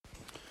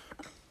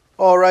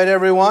All right,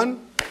 everyone.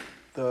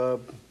 The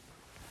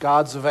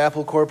gods of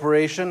Apple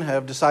Corporation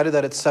have decided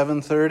that it's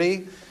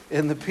 7:30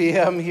 in the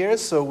p.m. here,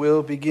 so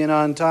we'll begin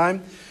on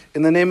time.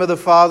 In the name of the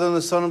Father, and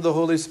the Son, and the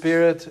Holy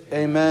Spirit,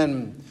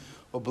 amen.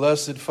 O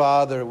blessed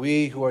Father,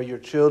 we who are your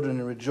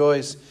children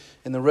rejoice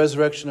in the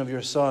resurrection of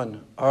your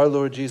Son, our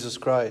Lord Jesus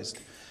Christ.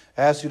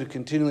 I ask you to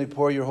continually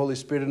pour your Holy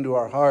Spirit into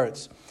our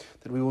hearts,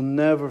 that we will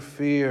never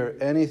fear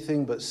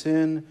anything but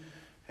sin,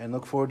 and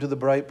look forward to the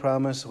bright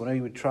promise when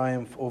you would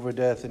triumph over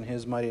death in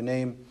his mighty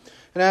name.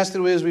 And ask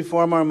that we, as we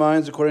form our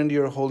minds according to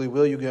your holy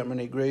will, you grant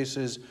many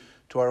graces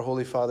to our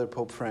Holy Father,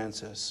 Pope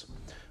Francis.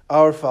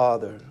 Our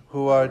Father,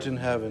 who art in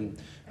heaven,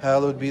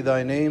 hallowed be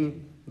thy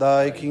name.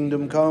 Thy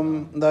kingdom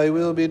come, thy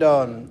will be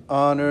done,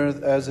 on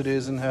earth as it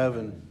is in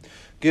heaven.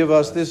 Give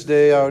us this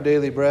day our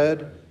daily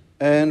bread,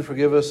 and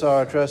forgive us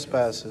our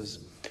trespasses,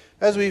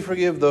 as we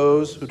forgive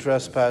those who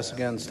trespass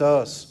against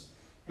us.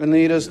 And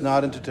lead us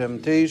not into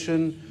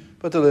temptation,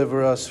 but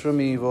deliver us from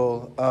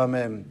evil.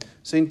 Amen.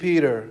 St.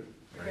 Peter,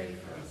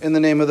 in the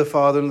name of the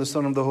Father, and the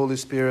Son, and the Holy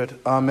Spirit.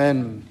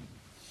 Amen.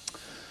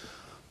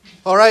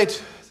 All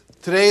right,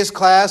 today's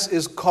class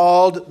is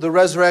called The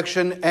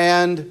Resurrection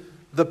and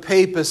the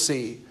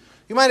Papacy.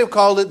 You might have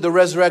called it The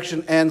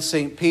Resurrection and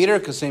St. Peter,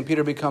 because St.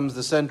 Peter becomes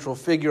the central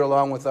figure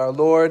along with our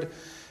Lord.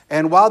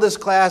 And while this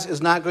class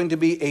is not going to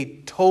be a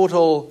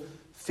total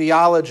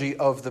theology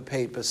of the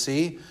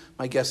papacy,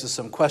 my guess is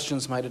some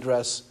questions might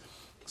address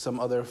some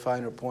other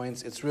finer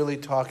points. It's really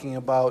talking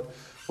about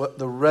what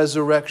the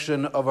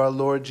resurrection of our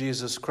Lord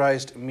Jesus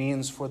Christ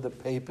means for the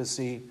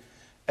papacy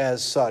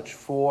as such,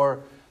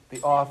 for the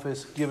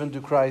office given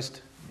to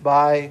Christ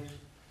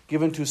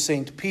given to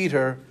St.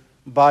 Peter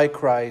by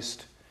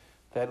Christ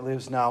that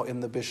lives now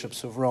in the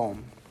bishops of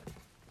Rome.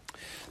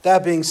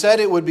 That being said,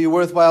 it would be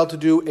worthwhile to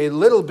do a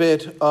little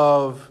bit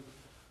of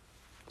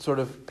sort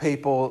of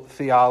papal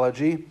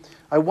theology.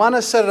 I want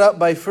to set it up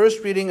by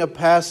first reading a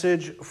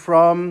passage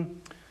from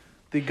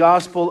the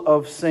Gospel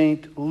of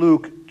St.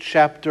 Luke,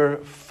 chapter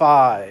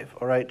 5.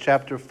 All right,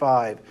 chapter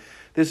 5.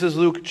 This is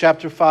Luke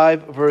chapter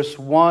 5, verse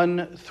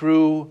 1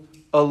 through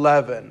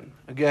 11.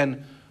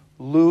 Again,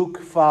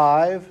 Luke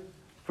 5,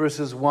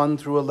 verses 1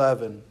 through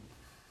 11.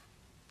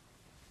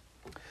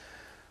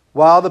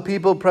 While the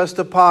people pressed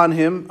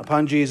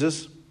upon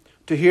Jesus,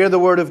 to hear the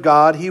word of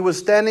God, he was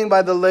standing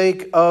by the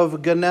lake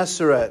of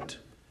Gennesaret.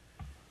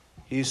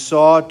 He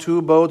saw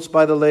two boats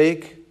by the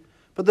lake,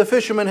 but the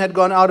fishermen had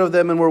gone out of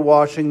them and were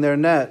washing their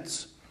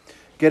nets.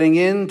 Getting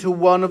into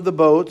one of the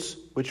boats,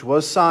 which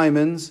was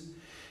Simon's,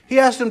 he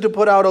asked him to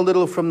put out a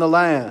little from the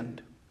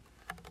land.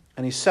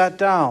 And he sat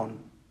down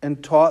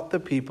and taught the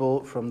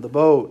people from the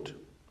boat.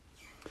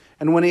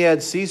 And when he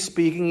had ceased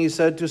speaking, he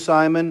said to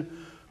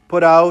Simon,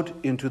 "Put out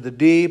into the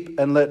deep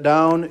and let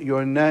down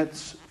your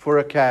nets for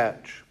a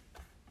catch."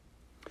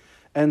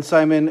 And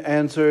Simon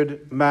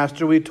answered,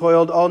 "Master, we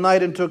toiled all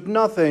night and took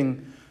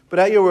nothing, but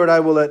at your word I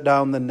will let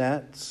down the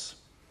nets."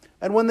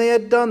 And when they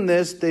had done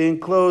this, they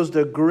enclosed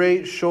a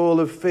great shoal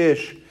of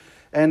fish.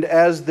 And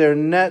as their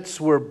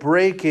nets were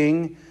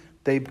breaking,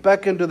 they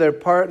beckoned to their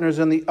partners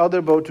in the other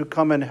boat to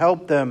come and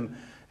help them.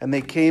 And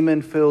they came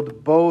and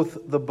filled both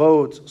the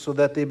boats, so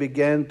that they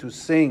began to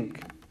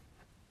sink.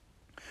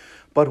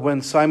 But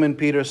when Simon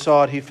Peter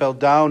saw it, he fell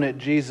down at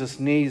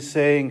Jesus' knees,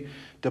 saying,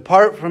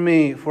 "Depart from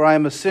me, for I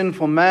am a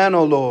sinful man,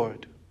 O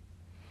Lord."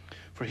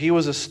 For he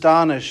was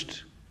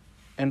astonished,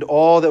 and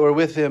all that were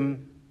with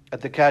him, at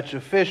the catch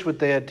of fish which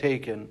they had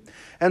taken.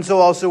 And so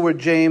also were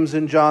James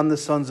and John, the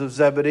sons of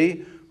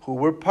Zebedee, who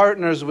were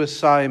partners with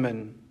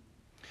Simon.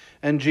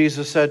 And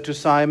Jesus said to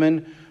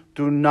Simon,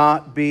 "Do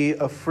not be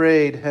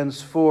afraid,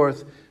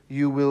 henceforth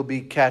you will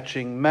be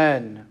catching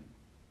men."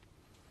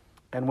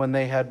 And when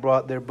they had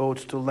brought their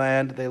boats to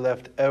land, they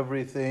left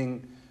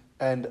everything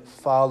and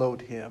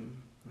followed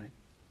him.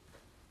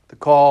 The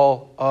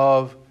call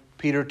of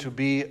Peter to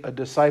be a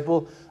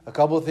disciple. A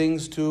couple of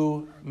things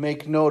to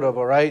make note of,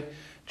 all right?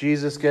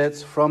 Jesus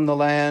gets from the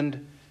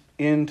land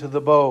into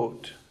the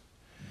boat.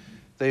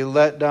 They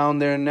let down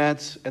their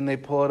nets and they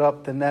pull it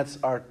up. The nets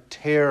are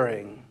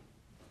tearing.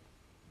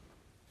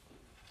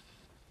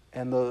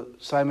 And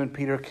Simon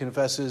Peter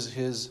confesses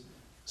his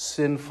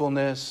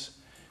sinfulness,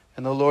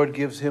 and the Lord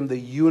gives him the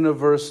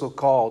universal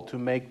call to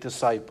make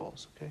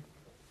disciples. Okay.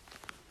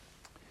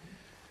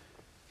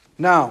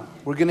 Now,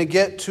 we're going to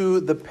get to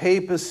the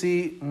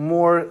papacy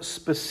more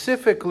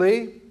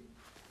specifically.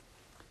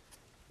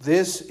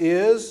 This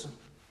is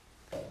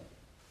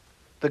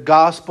the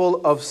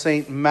Gospel of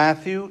St.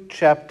 Matthew,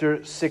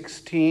 chapter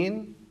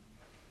 16,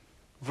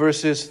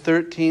 verses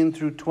 13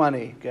 through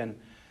 20. Again,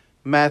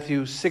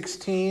 Matthew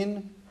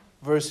 16,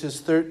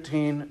 verses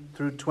 13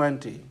 through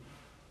 20.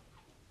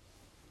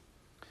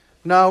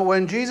 Now,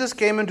 when Jesus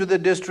came into the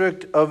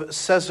district of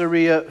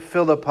Caesarea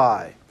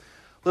Philippi,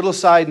 little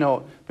side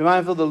note, be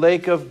mindful the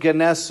lake of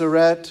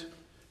Gennesaret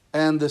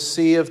and the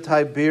Sea of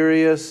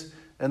Tiberias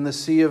and the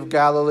Sea of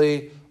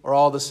Galilee are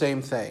all the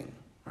same thing,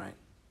 right?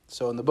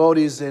 So in the boat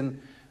he's in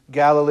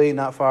Galilee,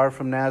 not far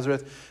from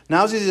Nazareth.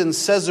 Now he's in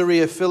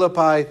Caesarea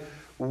Philippi,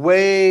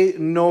 way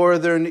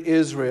northern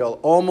Israel,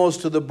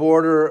 almost to the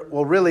border.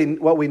 Well, really,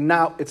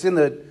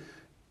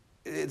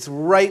 it's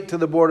right to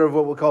the border of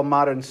what we call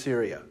modern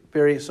Syria.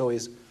 So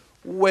he's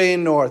way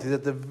north. He's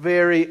at the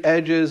very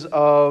edges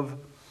of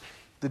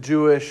the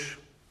Jewish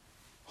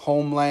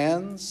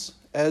homelands,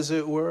 as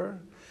it were.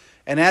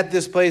 And at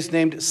this place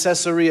named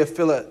Caesarea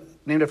Philippi,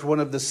 named after one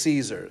of the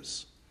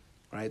Caesars.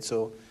 Right?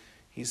 So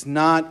he's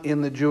not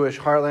in the Jewish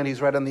heartland. He's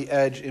right on the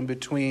edge in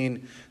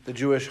between the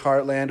Jewish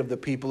heartland of the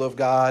people of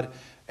God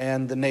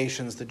and the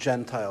nations, the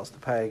Gentiles, the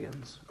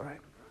pagans. All right.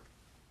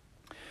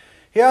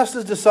 He asked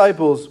his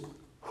disciples,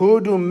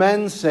 "Who do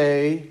men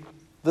say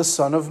the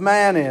Son of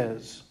Man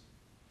is?"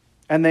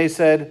 And they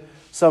said,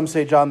 "Some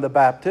say John the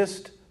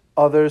Baptist,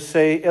 others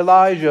say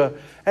Elijah,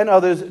 and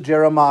others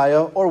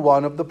Jeremiah or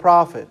one of the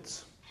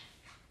prophets."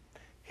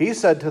 He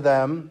said to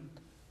them,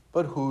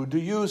 "But who do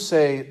you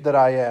say that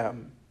I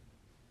am?"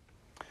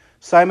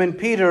 Simon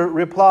Peter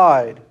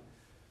replied,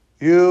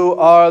 "You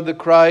are the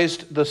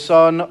Christ, the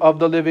Son of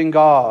the living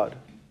God."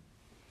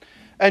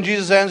 And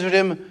Jesus answered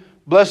him,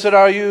 "Blessed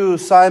are you,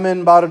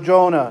 Simon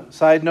Bar-Jonah."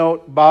 Side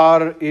note,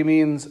 Bar, it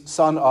means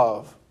son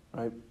of.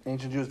 Right?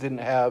 Ancient Jews didn't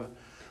have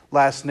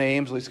last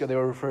names, at least they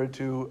were referred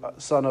to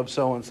son of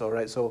so-and-so,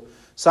 right? So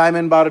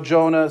Simon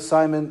Bar-Jonah,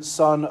 Simon,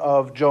 son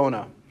of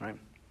Jonah, right?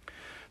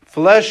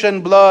 "Flesh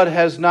and blood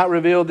has not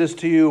revealed this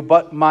to you,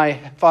 but my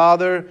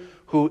Father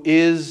who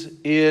is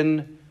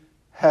in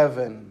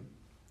heaven.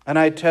 And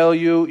I tell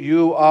you,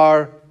 you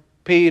are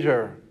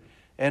Peter,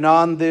 and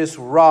on this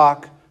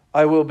rock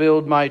I will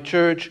build my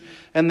church,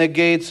 and the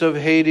gates of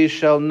Hades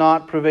shall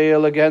not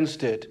prevail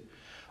against it.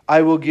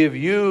 I will give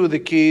you the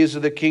keys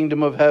of the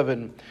kingdom of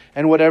heaven,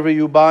 and whatever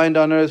you bind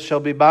on earth shall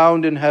be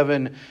bound in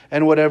heaven,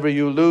 and whatever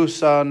you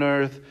loose on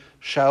earth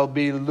shall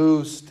be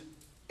loosed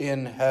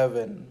in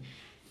heaven."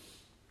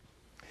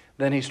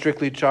 Then he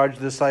strictly charged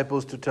the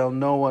disciples to tell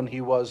no one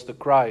he was the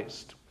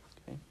Christ.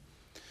 Okay.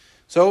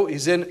 So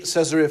he's in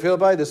Caesarea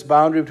Philippi, this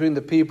boundary between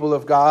the people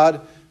of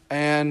God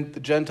and the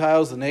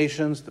Gentiles, the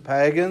nations, the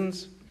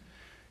pagans.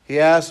 He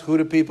asks, "Who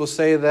do people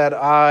say that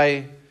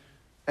I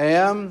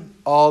am?"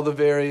 All the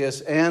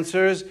various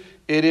answers.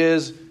 It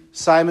is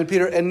Simon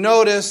Peter. And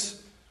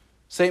notice,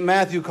 St.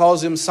 Matthew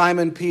calls him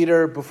Simon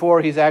Peter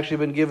before he's actually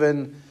been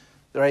given,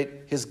 right?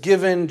 His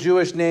given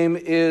Jewish name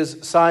is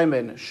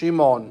Simon,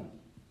 Shimon.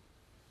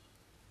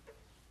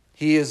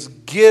 He is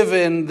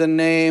given the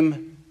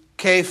name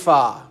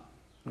Kepha,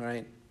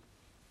 right?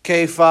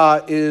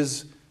 Kepha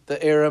is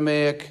the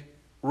Aramaic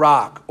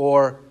rock,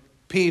 or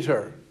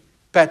Peter,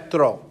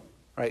 Petro,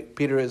 right?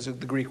 Peter is the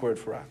Greek word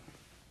for rock.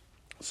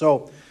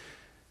 So,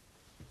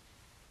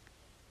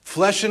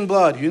 flesh and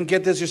blood, you didn't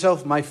get this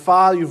yourself. My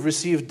Father, you've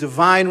received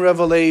divine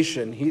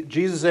revelation.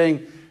 Jesus is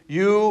saying,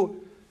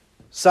 you,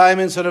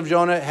 Simon, son of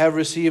Jonah, have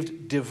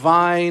received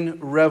divine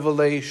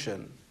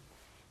revelation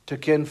to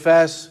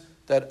confess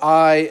that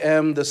I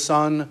am the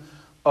Son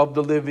of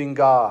the living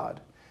God.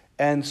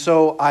 And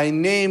so I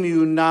name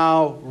you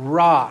now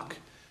Rock.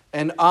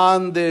 And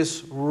on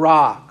this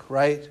rock,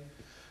 right?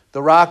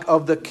 The rock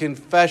of the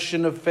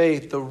confession of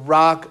faith, the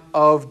rock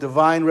of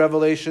divine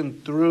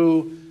revelation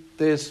through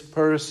this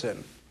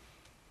person,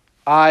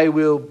 I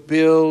will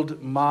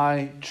build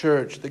my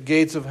church. The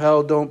gates of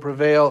hell don't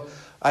prevail.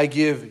 I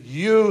give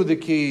you the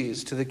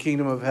keys to the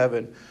kingdom of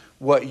heaven.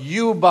 What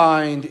you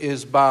bind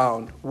is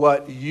bound.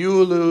 What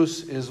you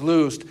loose is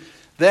loosed.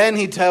 Then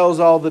he tells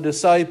all the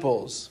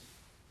disciples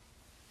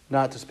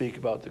not to speak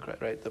about the Christ,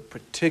 right? The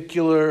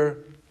particular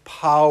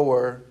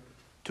power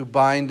to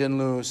bind and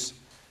loose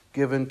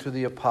given to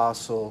the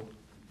apostle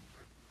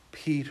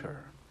Peter.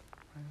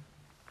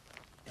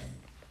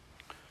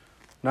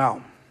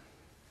 Now,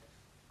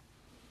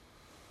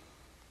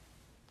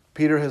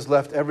 Peter has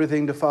left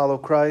everything to follow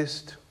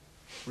Christ,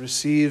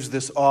 receives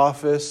this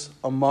office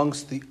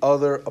amongst the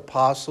other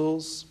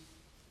apostles.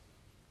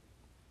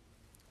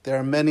 There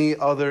are many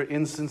other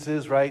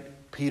instances, right?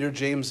 Peter,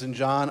 James, and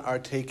John are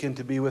taken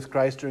to be with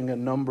Christ during a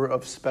number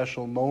of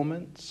special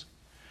moments.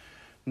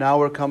 Now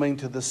we're coming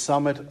to the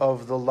summit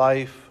of the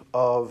life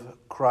of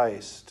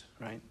Christ,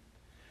 right?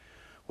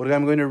 What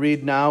I'm going to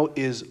read now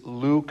is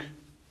Luke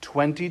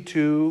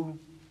 22,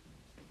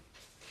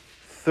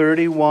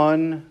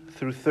 31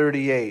 through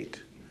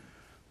 38.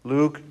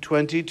 Luke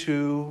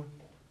 22,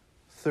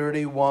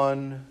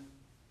 31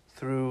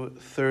 through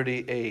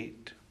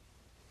 38.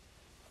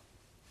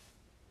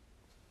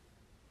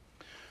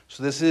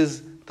 So this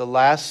is the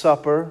Last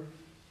Supper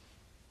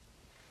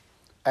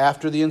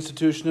after the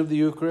institution of the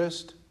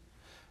Eucharist,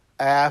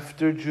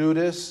 after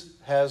Judas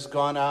has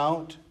gone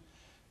out,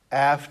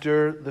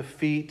 after the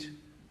feet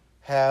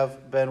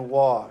have been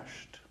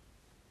washed.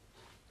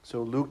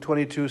 So Luke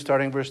 22,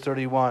 starting verse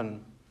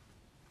 31.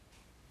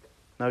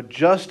 Now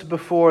just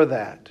before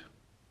that,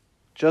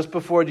 just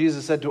before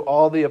Jesus said to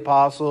all the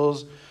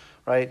apostles,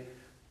 right,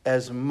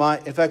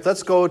 in fact,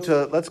 let's go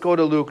to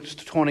Luke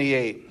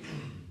 28.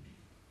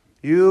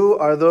 You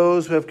are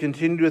those who have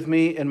continued with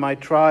me in my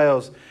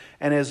trials,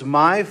 and as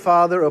my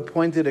Father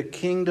appointed a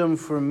kingdom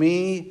for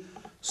me,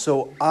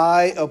 So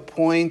I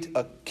appoint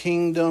a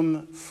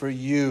kingdom for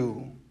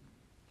you.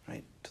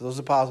 Right? To those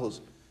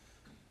apostles.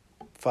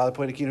 Father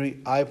appointed a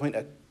kingdom. I appoint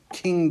a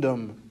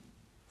kingdom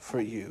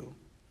for you.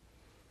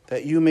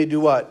 That you may do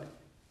what?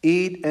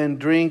 Eat and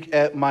drink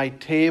at my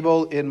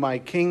table in my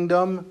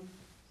kingdom.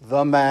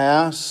 The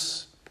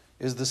Mass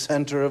is the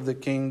center of the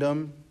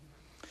kingdom.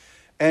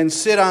 And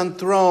sit on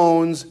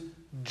thrones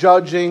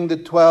judging the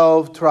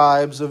 12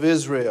 tribes of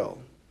Israel.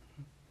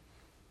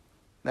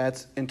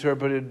 That's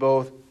interpreted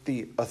both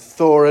the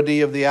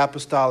authority of the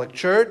apostolic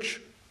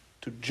church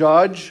to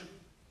judge,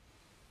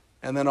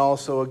 and then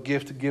also a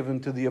gift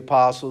given to the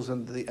apostles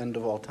and to the end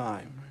of all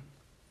time.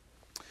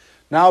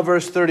 Now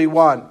verse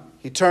 31,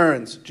 he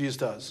turns, Jesus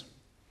does.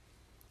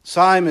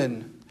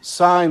 Simon,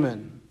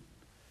 Simon,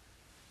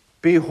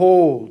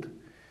 behold,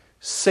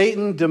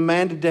 Satan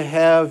demanded to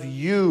have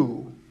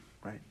you.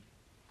 Right?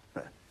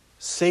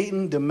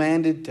 Satan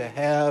demanded to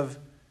have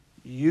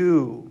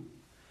you,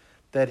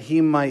 that he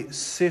might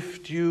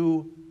sift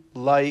you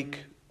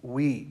like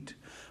wheat.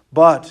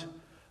 But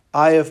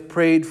I have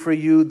prayed for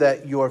you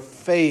that your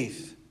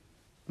faith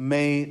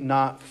may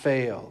not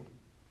fail.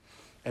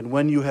 And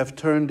when you have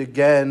turned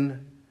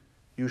again,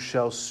 you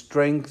shall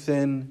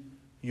strengthen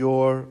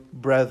your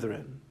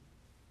brethren.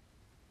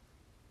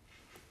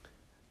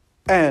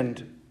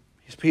 And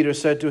Peter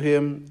said to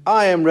him,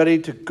 I am ready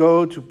to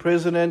go to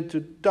prison and to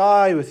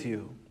die with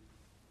you.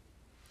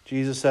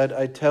 Jesus said,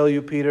 I tell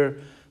you,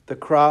 Peter, the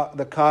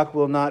cock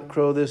will not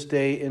crow this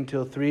day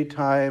until 3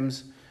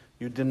 times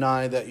you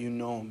deny that you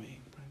know me.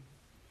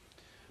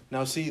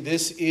 Now see,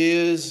 this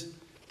is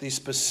the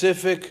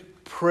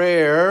specific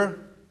prayer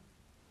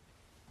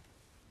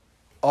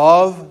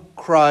of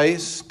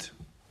Christ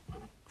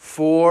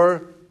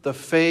for the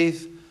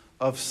faith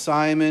of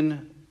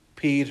Simon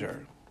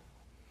Peter.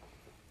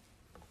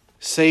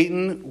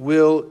 Satan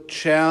will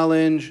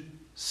challenge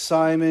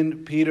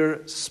Simon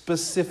Peter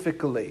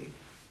specifically.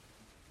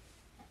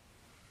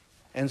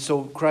 And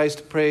so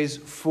Christ prays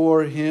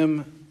for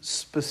him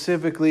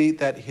specifically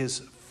that his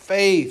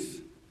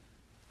faith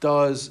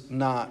does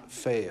not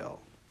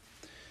fail.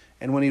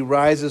 And when he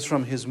rises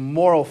from his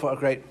moral fault,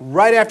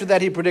 right after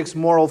that he predicts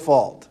moral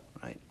fault.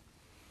 Right?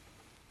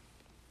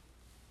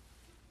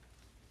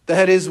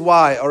 That is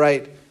why, all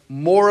right,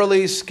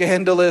 morally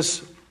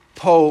scandalous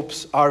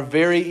popes are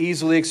very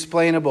easily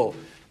explainable.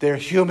 They're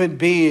human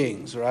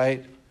beings,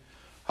 right?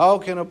 How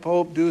can a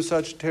pope do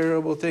such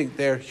terrible things?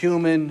 They're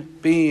human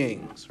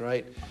beings,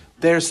 right?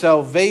 Their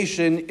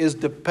salvation is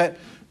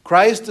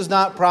Christ does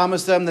not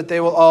promise them that they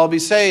will all be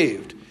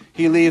saved.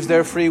 He leaves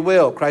their free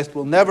will. Christ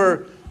will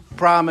never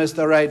promise,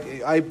 all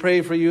right, I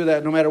pray for you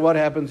that no matter what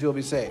happens, you'll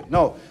be saved.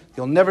 No,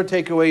 he'll never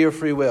take away your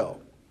free will.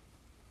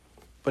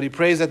 But he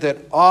prays that that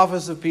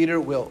office of Peter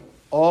will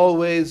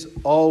always,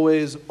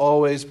 always,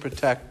 always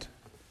protect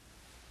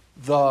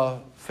the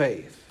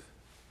faith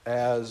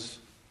as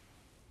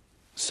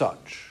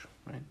such.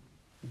 Right?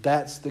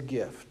 That's the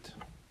gift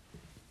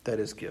that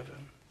is given.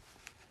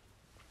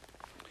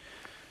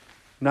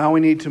 Now we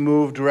need to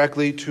move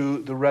directly to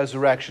the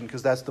resurrection,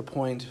 because that's the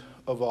point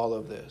of all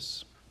of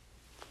this.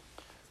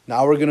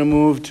 Now we're going to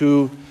move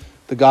to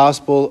the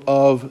Gospel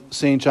of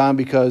St. John,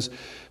 because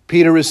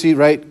Peter received,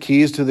 right,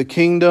 keys to the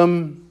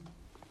kingdom.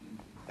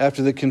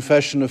 After the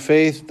confession of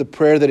faith, the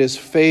prayer that his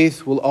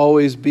faith will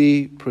always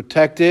be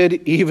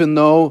protected, even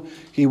though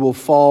he will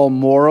fall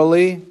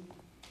morally.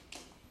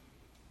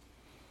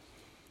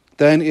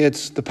 Then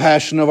it's the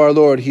passion of our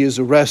Lord. He is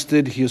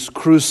arrested, he is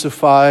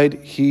crucified,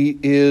 he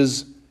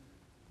is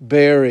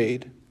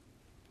buried.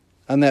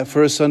 On that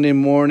first Sunday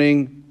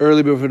morning,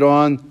 early before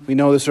dawn, we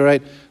know this, all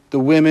right? The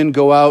women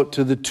go out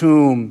to the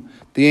tomb.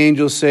 The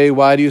angels say,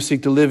 why do you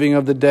seek the living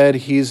of the dead?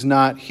 He's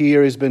not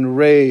here, he's been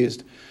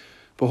raised.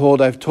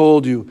 Behold, I've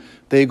told you.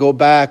 They go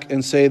back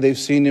and say they've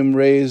seen him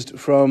raised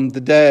from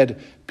the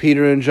dead.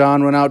 Peter and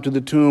John run out to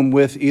the tomb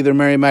with either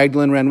Mary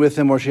Magdalene ran with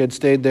him or she had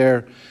stayed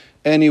there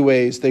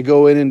anyways. They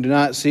go in and do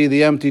not see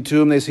the empty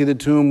tomb. They see the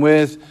tomb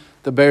with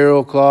the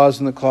burial cloths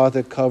and the cloth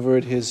that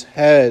covered his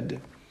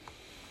head.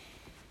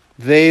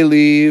 They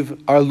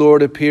leave. Our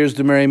Lord appears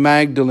to Mary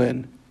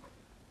Magdalene,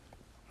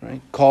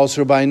 right? Calls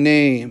her by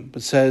name,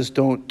 but says,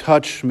 don't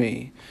touch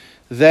me.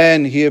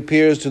 Then he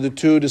appears to the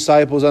 2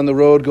 disciples on the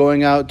road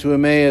going out to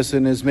Emmaus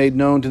and is made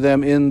known to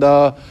them in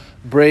the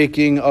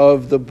breaking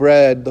of the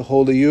bread, the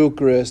Holy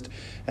Eucharist.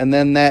 And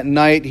then that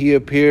night he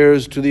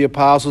appears to the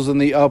apostles in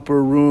the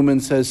upper room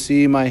and says,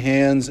 see my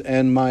hands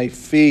and my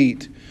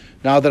feet.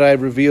 Now that I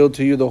have revealed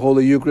to you the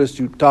Holy Eucharist,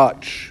 you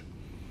touch.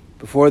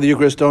 Before the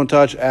Eucharist, don't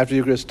touch. After the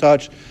Eucharist,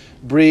 touch.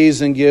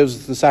 Breathes and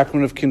gives the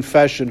sacrament of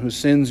confession. Whose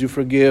sins you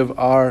forgive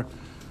are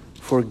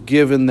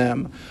forgiven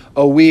them.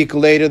 A week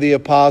later, the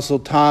apostle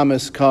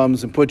Thomas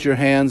comes and put your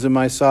hands in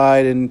my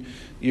side and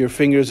your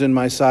fingers in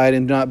my side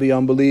and do not be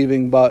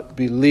unbelieving, but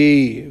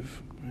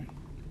believe.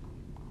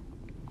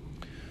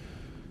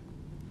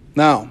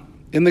 Now,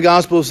 in the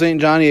Gospel of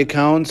St. John, he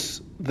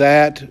accounts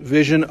that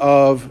vision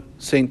of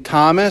St.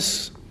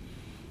 Thomas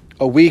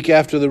a week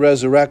after the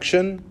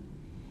resurrection.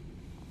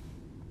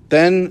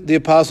 Then the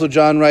Apostle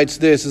John writes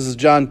this. This is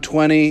John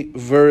 20,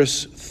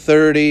 verse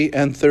 30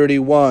 and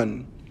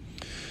 31.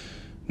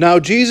 Now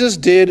Jesus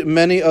did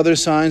many other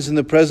signs in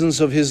the presence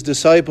of his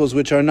disciples,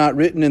 which are not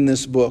written in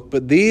this book.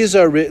 But these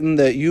are written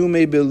that you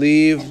may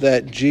believe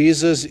that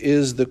Jesus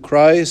is the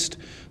Christ,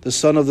 the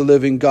Son of the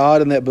living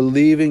God, and that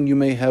believing you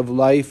may have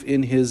life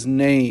in his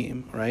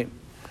name. Right?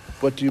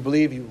 What do you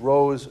believe? He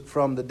rose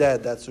from the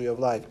dead. That's who you have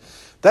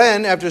life.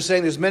 Then, after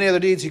saying there's many other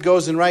deeds, he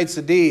goes and writes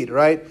a deed.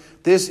 Right?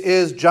 This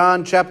is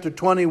John chapter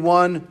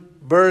 21,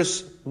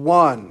 verse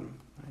 1.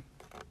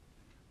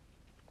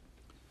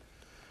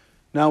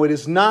 Now, it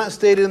is not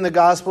stated in the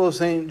Gospel of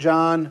St.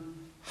 John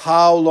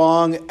how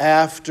long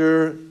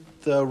after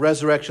the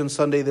Resurrection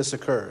Sunday this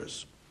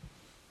occurs.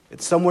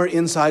 It's somewhere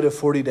inside of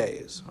 40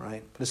 days,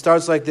 right? But it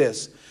starts like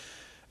this.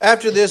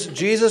 After this,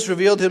 Jesus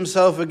revealed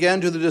himself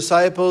again to the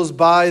disciples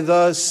by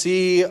the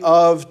Sea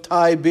of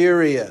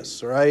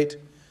Tiberias, right?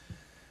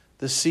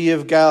 The Sea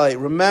of Galilee.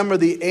 Remember,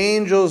 the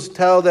angels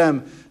tell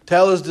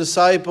his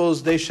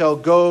disciples, they shall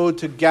go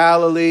to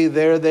Galilee,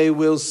 there they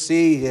will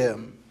see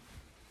him.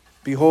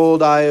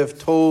 Behold, I have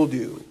told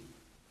you.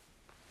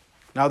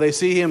 Now they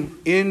see him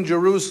in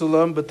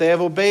Jerusalem, but they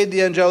have obeyed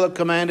the angelic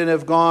command and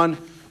have gone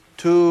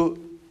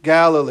to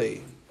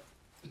Galilee.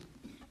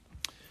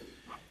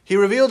 He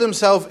revealed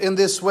himself in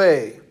this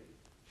way.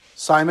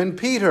 Simon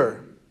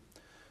Peter,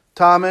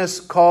 Thomas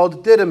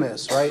called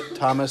Didymus, right?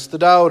 Thomas the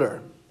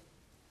doubter.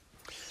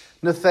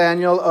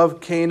 Nathanael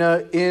of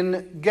Cana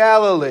in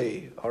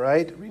Galilee, all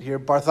right? Read here,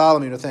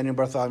 Bartholomew, Nathanael and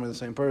Bartholomew, the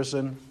same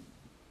person.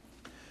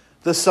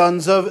 The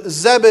sons of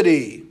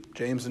Zebedee,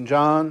 James and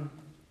John,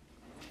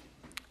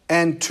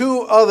 and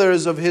two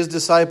others of his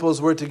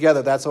disciples were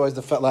together. That's always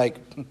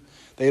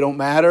they don't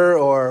matter,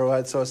 or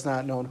what, so it's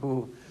not known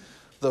who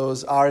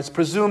those are. It's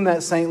presumed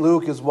that St.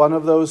 Luke is one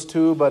of those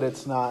two, but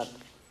it's not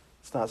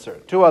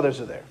certain. Two others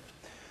are there.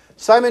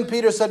 Simon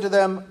Peter said to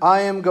them,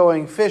 I am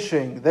going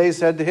fishing. They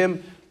said to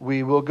him,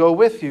 we will go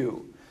with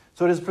you.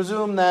 So it is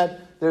presumed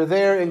that they're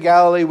there in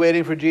Galilee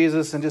waiting for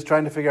Jesus and just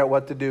trying to figure out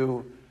what to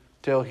do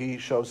till he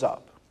shows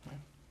up.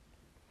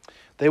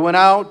 They went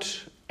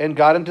out and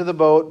got into the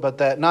boat, but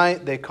that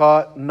night they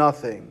caught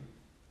nothing.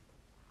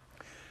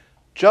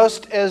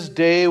 Just as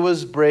day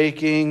was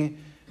breaking,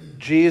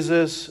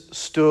 Jesus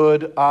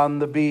stood on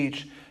the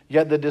beach,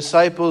 yet the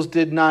disciples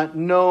did not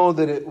know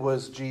that it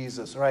was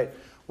Jesus. Right?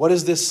 What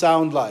does this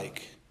sound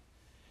like?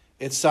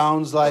 It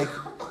sounds like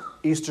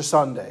Easter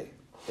Sunday.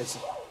 It's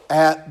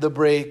at the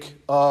break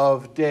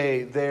of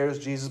day. There's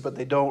Jesus, but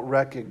they don't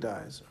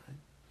recognize. Right?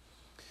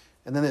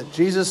 And then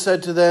Jesus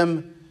said to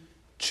them,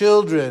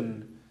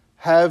 children,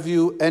 have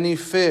you any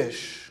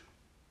fish?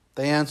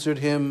 They answered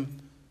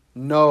him,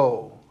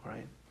 no.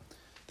 Right?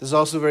 This is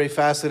also very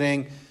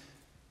fascinating.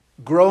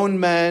 Grown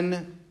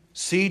men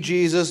see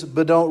Jesus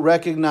but don't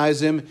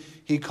recognize him.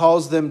 He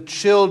calls them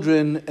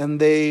children and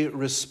they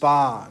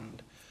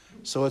respond.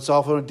 So it's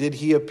often, did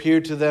he appear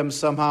to them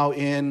somehow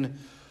in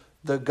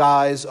the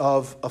guise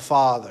of a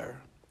father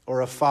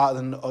or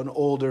an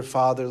older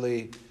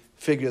fatherly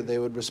figure? They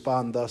would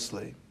respond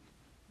thusly.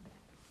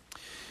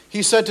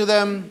 He said to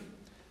them,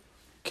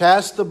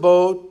 cast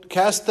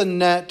the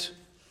net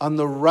on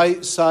the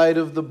right side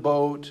of the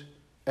boat,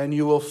 and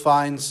you will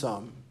find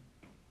some.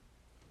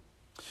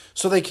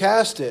 So they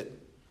cast it,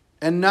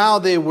 and now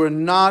they were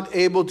not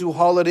able to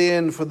haul it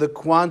in for the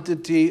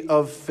quantity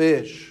of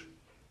fish.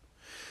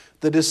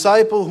 The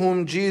disciple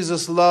whom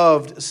Jesus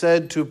loved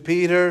said to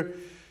Peter,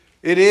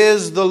 it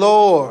is the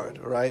Lord.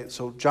 Right?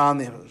 So John,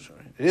 it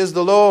is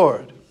the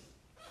Lord.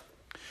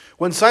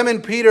 When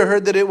Simon Peter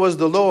heard that it was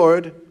the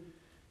Lord,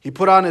 he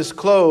put on his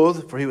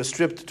clothes, for he was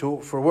stripped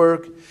for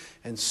work,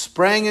 and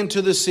sprang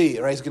into the sea.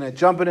 Right? He's going to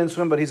jump in and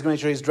swim, but he's going to make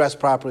sure he's dressed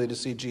properly to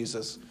see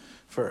Jesus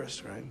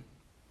first. Right?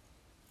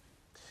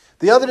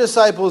 The other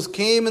disciples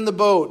came in the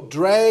boat,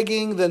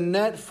 dragging the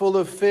net full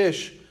of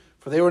fish,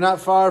 for they were not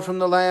far from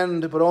the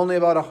land, but only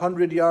about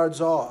 100 yards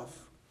off.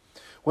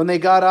 When they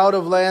got out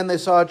of land, they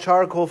saw a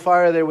charcoal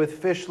fire there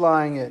with fish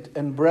lying it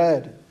and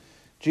bread.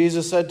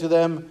 Jesus said to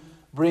them,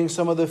 bring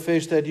some of the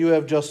fish that you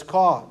have just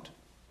caught.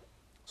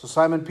 So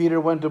Simon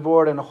Peter went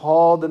aboard and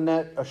hauled the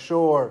net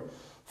ashore,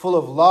 full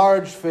of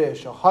large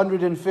fish,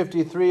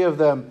 153 of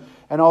them.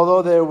 And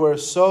although there were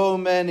so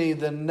many,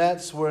 the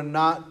nets were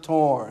not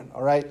torn.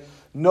 All right?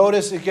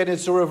 Notice again,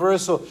 it's a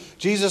reversal.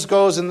 Jesus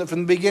goes from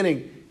the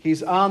beginning.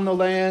 He's on the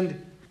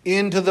land,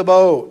 into the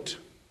boat.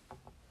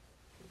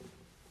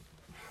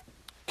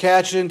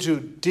 Catch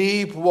into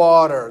deep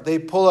water. They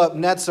pull up,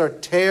 nets are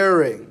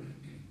tearing.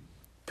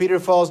 Peter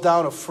falls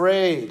down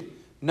afraid.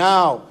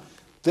 Now,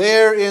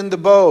 they're in the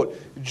boat.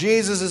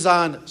 Jesus is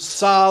on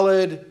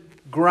solid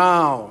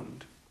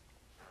ground.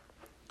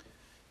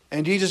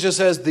 And Jesus just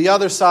says, the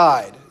other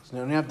side.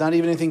 Not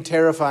even anything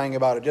terrifying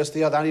about it. Just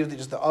the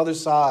other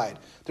side.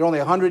 They're only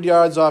 100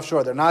 yards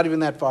offshore. They're not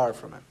even that far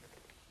from it.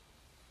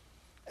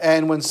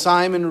 And when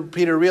Simon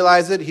Peter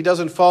realizes it, he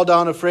doesn't fall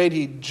down afraid.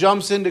 He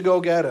jumps in to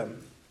go get him.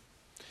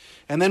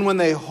 And then when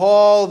they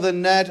haul the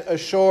net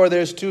ashore,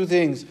 there's two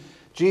things.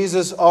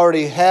 Jesus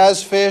already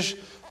has fish,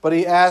 but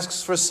he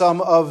asks for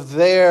some of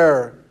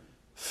their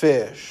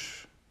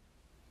fish.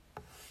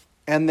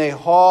 And they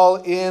haul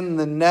in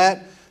the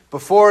net.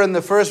 Before, in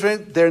the first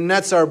ring, their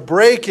nets are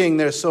breaking.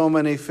 There's so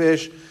many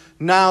fish.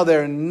 Now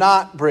they're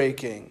not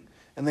breaking.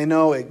 And they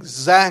know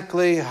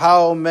exactly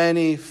how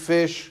many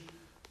fish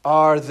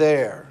are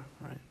there.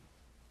 Right?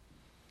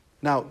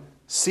 Now,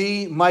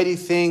 see mighty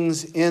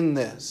things in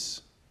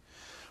this.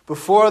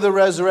 Before the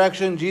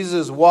resurrection, Jesus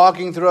is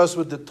walking through us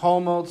with the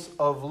tumults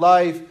of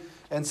life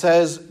and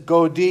says,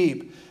 go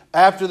deep.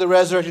 After the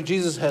resurrection,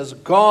 Jesus has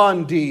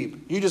gone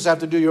deep. You just have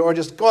to do or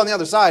just go on the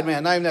other side,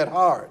 man. Not even that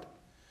hard.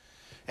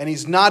 And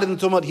he's not in the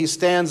tumult. He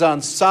stands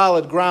on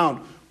solid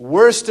ground.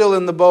 We're still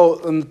in the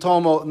boat, in the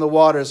tumult, in the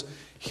waters.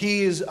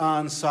 He's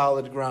on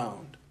solid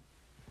ground.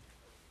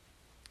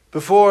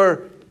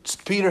 Before,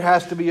 Peter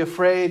has to be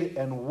afraid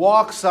and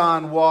walks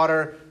on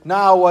water.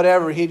 Now,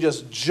 whatever, he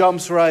just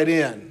jumps right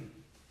in.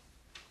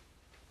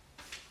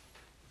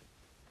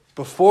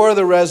 Before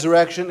the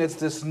resurrection, it's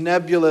this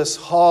nebulous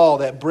haul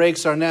that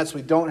breaks our nets.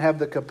 We don't have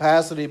the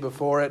capacity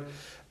before it.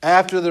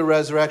 After the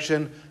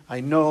resurrection, I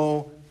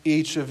know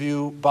each of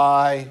you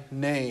by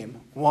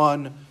name.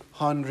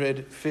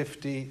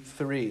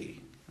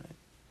 153.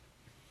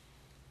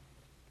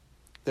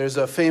 There's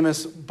a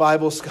famous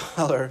Bible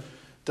scholar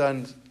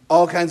done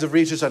all kinds of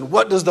research on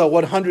what does the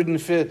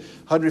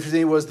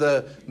 150 was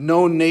the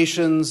known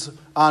nations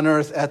on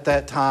earth at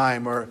that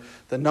time, or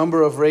the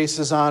number of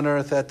races on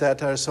earth at that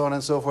time, so on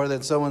and so forth.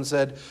 And someone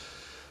said,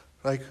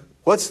 like,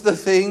 what's the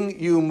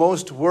thing you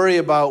most worry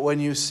about when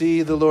you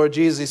see the Lord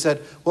Jesus? He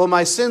said, well,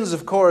 my sins,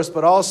 of course,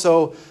 but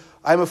also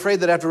I'm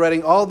afraid that after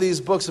writing all these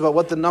books about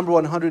what the number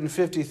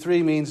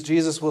 153 means,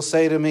 Jesus will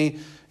say to me,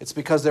 it's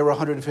because there were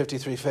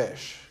 153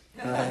 fish.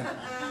 Right?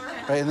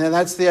 Right? And then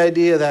that's the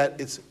idea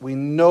that we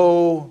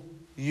know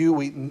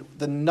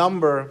the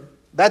number.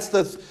 That's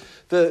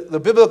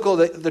the biblical,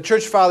 the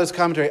church fathers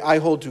commentary I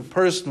hold to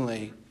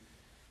personally.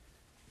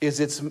 It's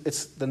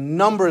the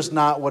number is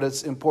not what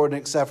is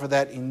important, except for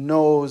that he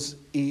knows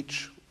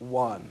each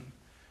one.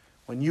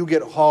 When you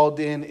get hauled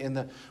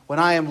when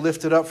I am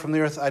lifted up from the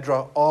earth, I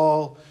draw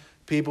all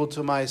people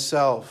to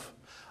myself.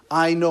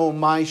 I know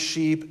my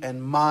sheep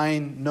and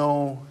mine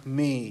know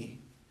me.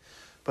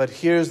 But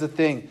here's the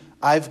thing.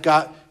 I've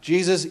got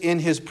Jesus in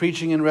his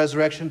preaching and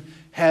resurrection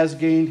has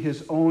gained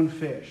his own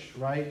fish,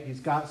 right?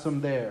 He's got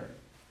some there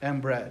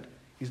and bread.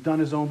 He's done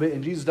his own bit,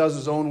 and Jesus does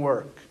his own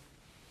work.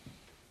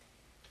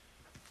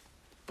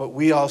 But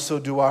we also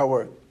do our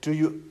work.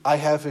 I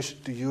have fish.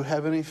 Do you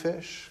have any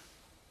fish?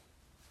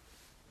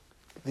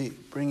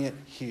 Bring it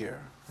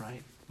here,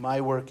 right? My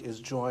work is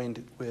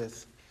joined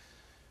with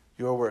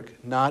your work,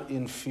 not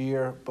in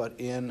fear, but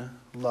in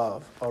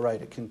love. All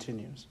right, it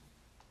continues.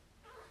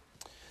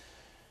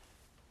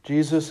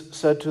 Jesus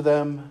said to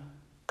them,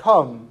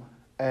 come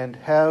and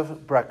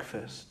have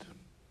breakfast.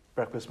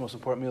 Breakfast, most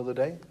important meal of the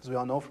day, as we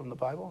all know from the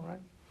Bible, right?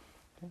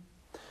 Okay.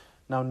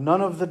 Now, none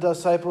of the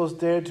disciples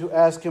dared to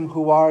ask him,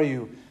 who are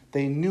you?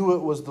 They knew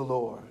it was the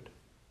Lord.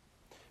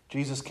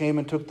 Jesus came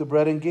and took the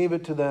bread and gave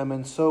it to them,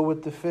 and so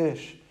with the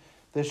fish.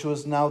 This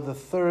was now the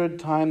third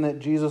time that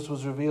Jesus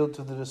was revealed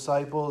to the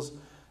disciples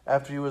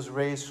after he was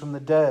raised from the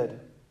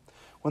dead.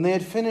 When they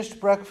had finished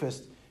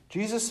breakfast,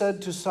 Jesus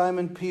said to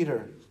Simon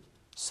Peter,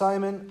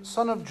 Simon,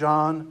 son of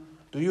John,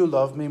 do you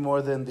love me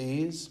more than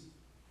these?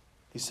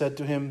 He said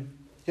to him,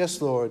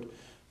 yes, Lord,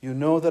 you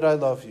know that I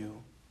love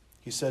you.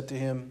 He said to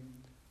him,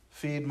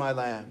 feed my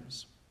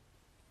lambs.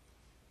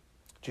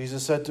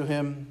 Jesus said to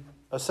him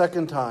a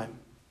second time,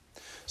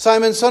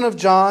 Simon, son of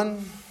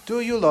John, do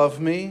you love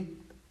me?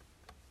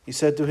 He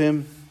said to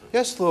him,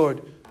 yes,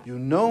 Lord, you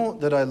know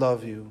that I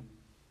love you.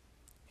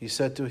 He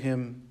said to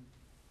him,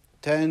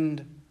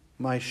 tend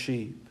my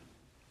sheep.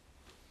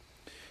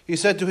 He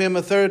said to him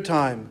a third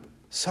time,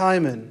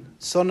 Simon,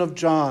 son of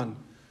John,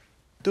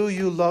 do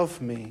you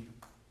love me?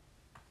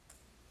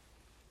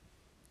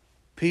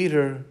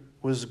 Peter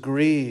was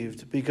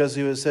grieved because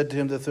he was said to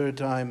him the third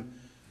time,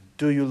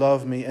 do you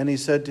love me? And he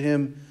said to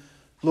him,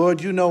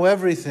 Lord, you know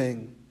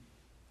everything.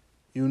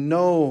 You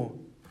know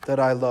that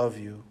I love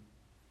you.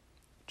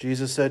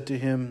 Jesus said to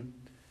him,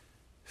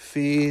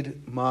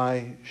 feed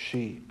my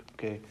sheep.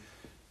 Okay,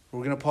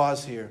 we're going to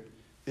pause here.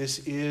 This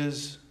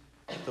is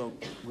the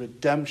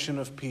redemption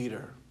of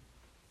Peter.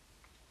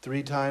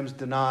 3 times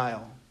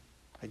denial.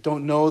 I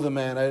don't know the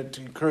man. I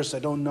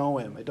don't know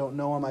him. I don't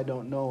know him. I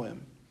don't know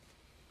him.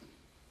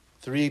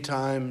 3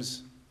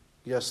 times,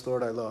 yes,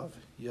 Lord, I love.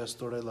 Yes,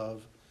 Lord, I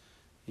love.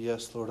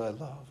 Yes, Lord, I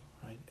love.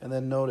 Right? And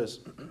then notice,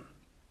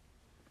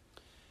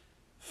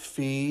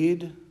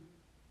 feed,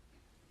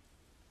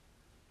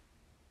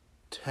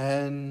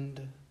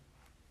 tend,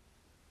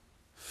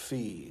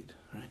 feed.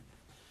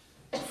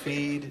 Right?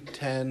 Feed,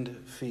 tend,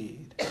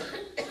 feed.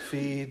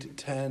 Feed,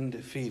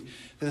 tend, feed.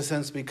 In a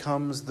sense,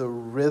 becomes the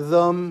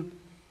rhythm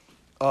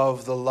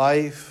of the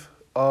life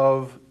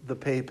of the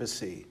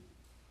papacy.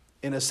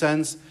 In a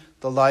sense,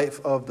 the life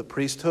of the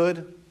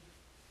priesthood.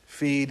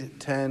 Feed,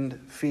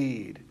 tend,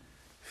 feed.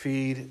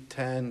 Feed,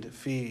 tend,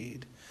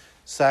 feed.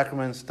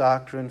 Sacraments,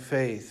 doctrine,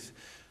 faith.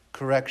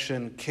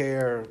 correction,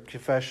 care,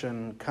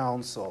 confession,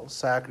 counsel,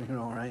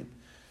 right?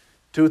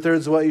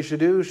 2/3 of what you should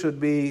do should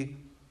be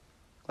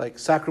like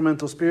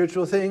sacramental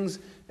spiritual things,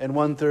 and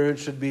 1/3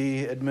 should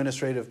be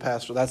administrative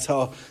pastoral. That's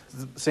how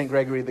St.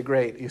 Gregory the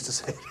Great used to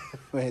say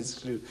it.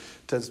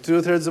 Spends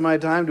 2/3 of my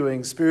time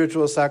doing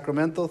spiritual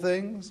sacramental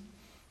things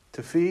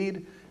to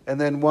feed, and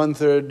then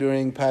 1/3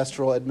 doing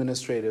pastoral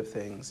administrative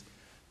things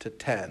to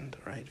tend,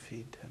 right?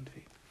 Feed, tend,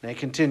 feed. And he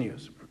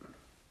continues.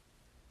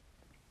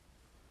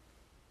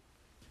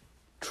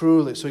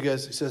 Truly, so he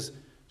says,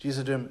 Jesus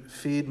said to him,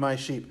 feed my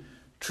sheep.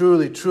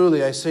 Truly,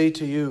 truly, I say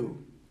to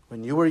you,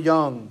 when you were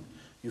young,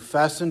 you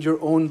fastened your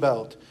own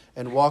belt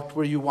and walked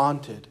where you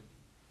wanted.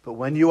 But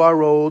when you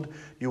are old,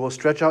 you will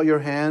stretch out your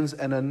hands,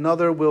 and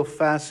another will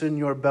fasten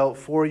your belt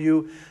for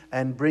you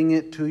and bring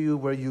it to you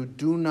where you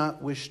do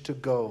not wish to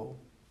go.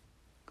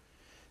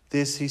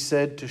 This he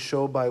said to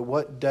show by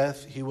what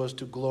death he was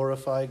to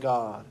glorify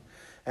God.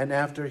 And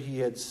after he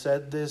had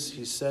said this,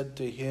 he said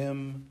to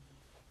him,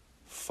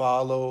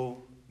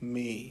 follow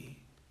me.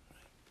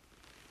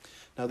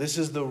 Now this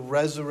is the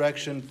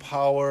resurrection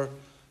power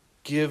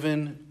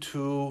given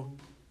to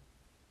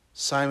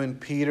Simon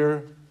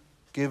Peter,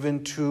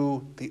 given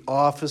to the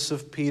office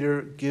of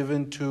Peter,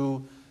 given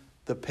to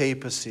the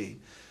papacy.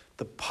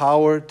 The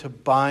power to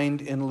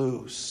bind and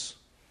loose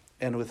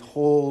and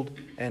withhold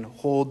and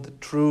hold the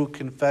true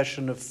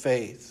confession of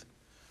faith.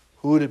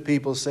 Who do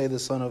people say the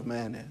Son of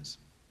Man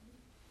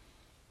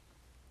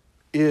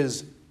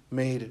is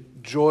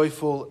made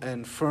joyful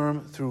and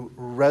firm through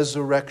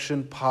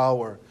resurrection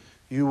power.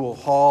 You will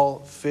haul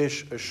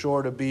fish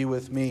ashore to be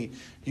with me.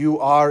 You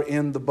are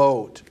in the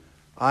boat.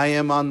 I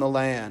am on the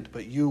land,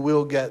 but you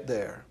will get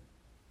there.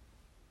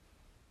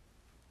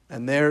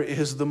 And there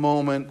is the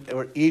moment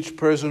where each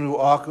person who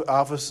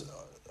holds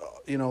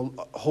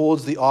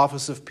the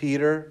office of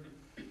Peter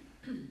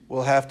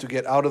will have to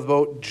get out of the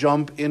boat,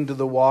 jump into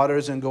the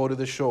waters, and go to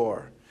the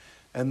shore.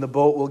 And the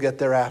boat will get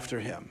there after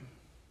him.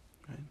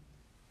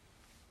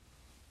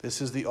 This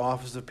is the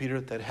office of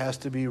Peter that has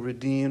to be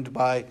redeemed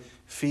by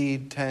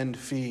feed, tend,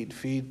 feed,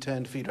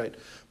 right?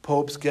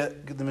 Popes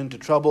get them into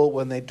trouble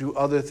when they do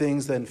other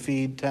things than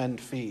feed, tend,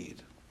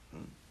 feed.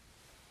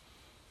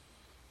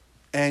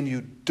 And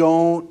you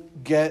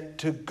don't get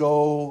to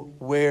go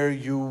where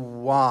you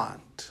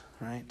want,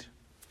 right?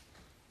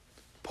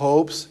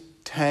 Popes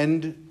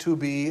tend to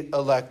be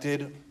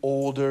elected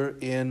older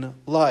in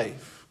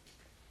life.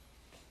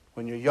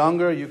 When you're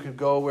younger, you could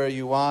go where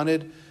you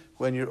wanted.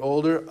 When you're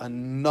older,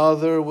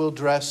 another will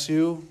dress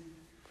you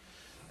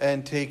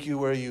and take you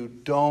where you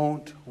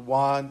don't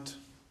want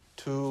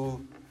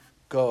to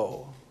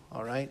go.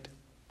 All right?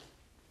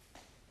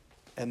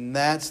 And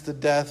that's the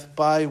death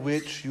by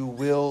which you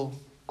will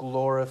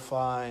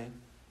glorify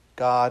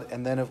God.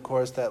 And then, of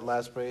course, that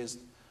last phrase,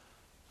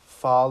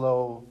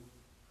 follow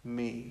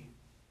me.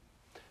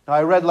 Now,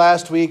 I read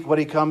last week what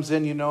he comes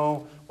in,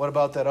 what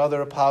about that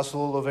other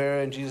apostle of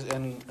error and Jesus,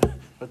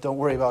 but don't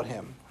worry about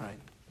him, right?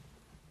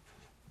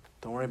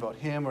 Don't worry about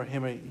him or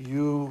him.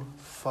 You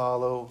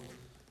follow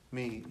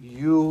me.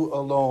 You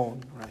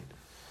alone, right?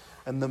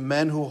 And the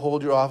men who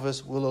hold your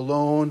office will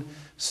alone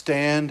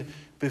stand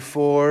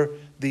before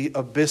the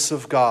abyss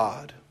of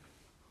God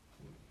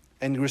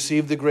and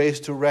receive the grace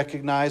to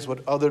recognize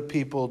what other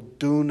people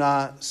do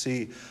not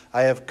see.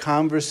 I have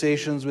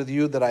conversations with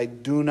you that I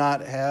do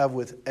not have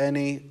with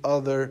any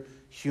other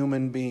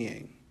human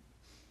being.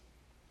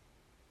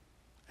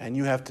 And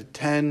you have to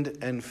tend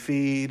and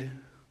feed,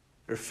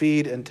 or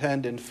feed and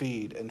tend and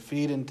feed, and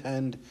feed and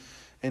tend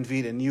and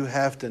feed. And you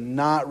have to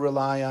not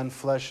rely on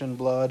flesh and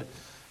blood,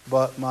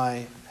 but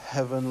my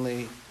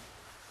heavenly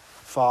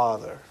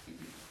Father.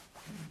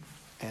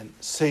 And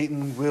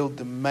Satan will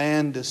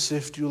demand to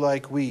sift you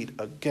like wheat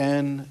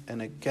again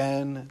and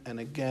again and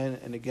again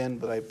and again,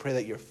 but I pray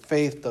that your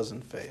faith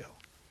doesn't fail.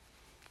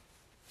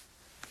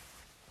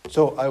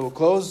 So I will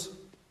close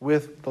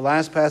with the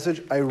last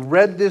passage. I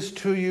read this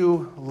to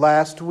you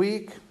last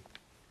week.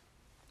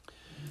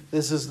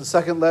 This is the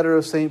second letter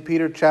of St.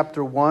 Peter,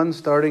 chapter 1,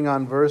 starting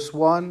on verse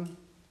 1.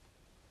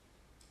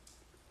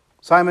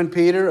 Simon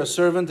Peter, a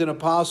servant and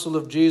apostle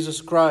of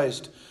Jesus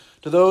Christ,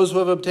 to those who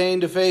have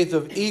obtained a faith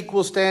of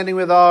equal standing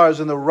with ours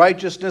in the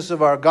righteousness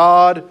of our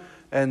God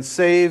and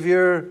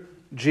Savior,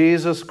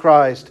 Jesus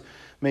Christ,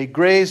 may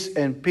grace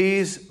and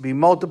peace be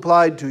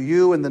multiplied to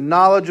you in the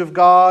knowledge of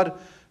God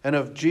and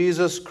of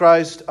Jesus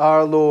Christ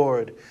our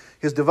Lord.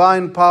 His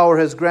divine power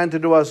has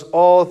granted to us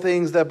all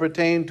things that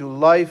pertain to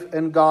life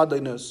and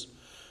godliness,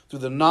 through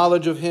the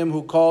knowledge of him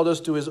who called us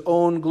to his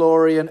own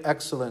glory and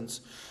excellence,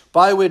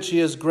 by which he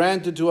has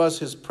granted to us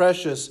his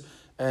precious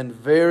and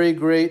very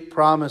great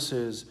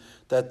promises,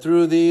 that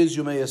through these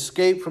you may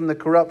escape from the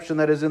corruption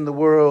that is in the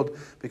world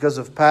because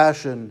of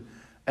passion,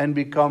 and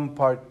become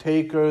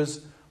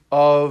partakers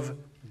of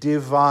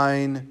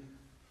divine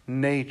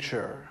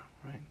nature.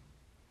 Right?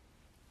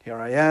 Here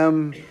I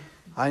am.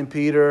 I'm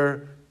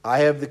Peter. I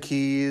have the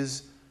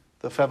keys.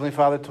 The Heavenly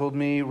Father told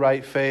me,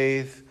 right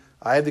faith.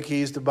 I had the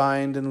keys to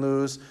bind and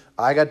loose.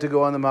 I got to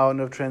go on the mountain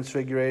of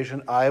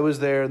transfiguration. I was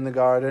there in the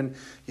garden.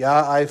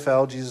 Yeah, I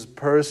fell. Jesus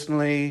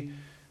personally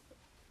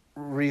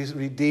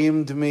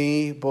redeemed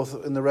me,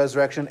 both in the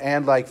resurrection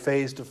and like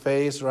face to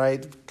face,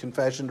 right?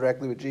 Confession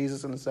directly with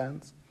Jesus in a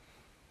sense.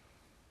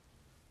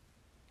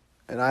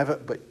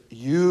 But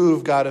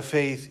you've got a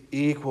faith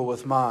equal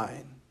with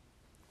mine,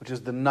 which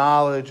is the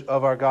knowledge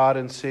of our God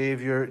and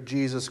Savior,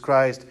 Jesus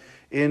Christ,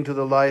 into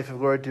the life of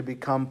glory to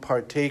become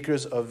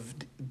partakers of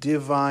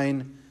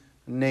divine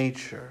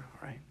nature,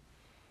 right?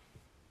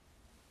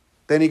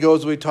 Then he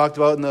goes, we talked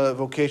about in the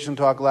vocation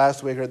talk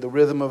last week, right? The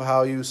rhythm of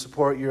how you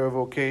support your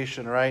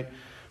vocation, right?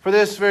 For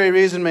this very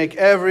reason, make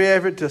every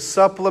effort to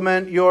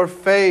supplement your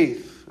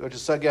faith, which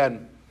is,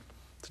 again,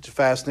 such a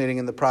fascinating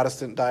in the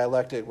Protestant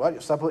dialectic. What?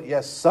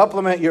 Yes,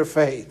 supplement your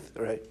faith,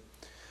 right?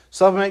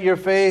 Supplement your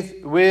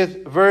faith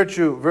with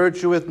virtue,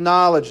 virtue with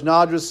knowledge,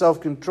 knowledge with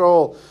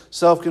self-control,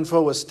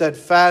 self-control with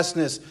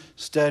steadfastness,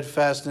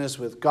 steadfastness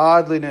with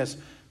godliness,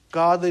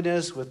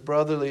 godliness with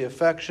brotherly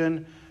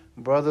affection,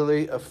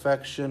 brotherly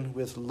affection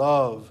with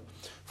love.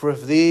 For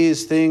if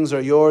these things are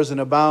yours and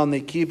abound,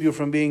 they keep you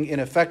from being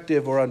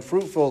ineffective or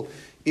unfruitful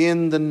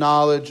in the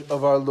knowledge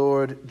of our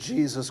Lord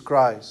Jesus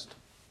Christ.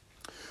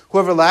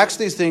 Whoever lacks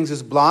these things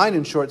is blind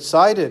and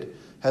short-sighted,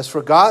 has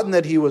forgotten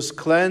that he was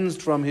cleansed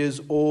from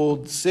his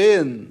old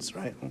sins,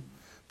 right?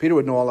 Peter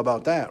would know all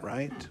about that,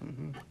 right?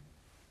 Mm-hmm.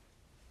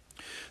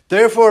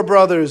 Therefore,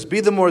 brothers, be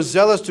the more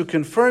zealous to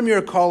confirm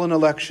your call and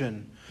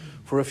election.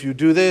 For if you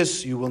do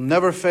this, you will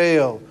never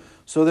fail.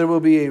 So there will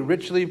be a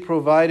richly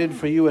provided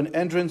for you an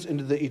entrance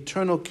into the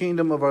eternal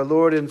kingdom of our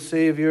Lord and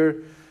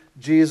Savior,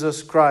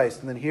 Jesus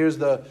Christ. And then here's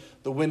the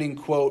winning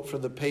quote for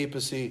the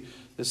papacy.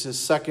 This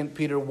is 2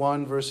 Peter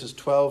 1, verses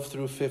 12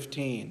 through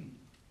 15.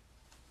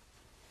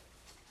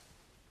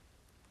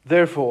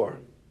 Therefore,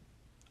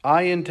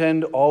 I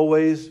intend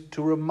always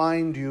to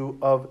remind you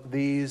of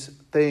these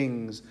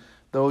things,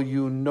 though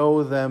you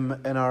know them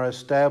and are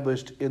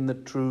established in the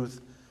truth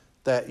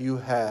that you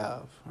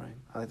have. Right?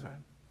 I like that.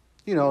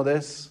 You know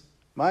this.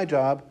 My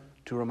job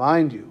to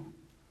remind you.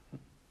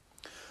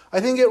 I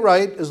think it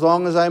right, as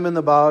long as I'm in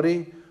the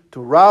body, to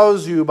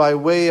rouse you by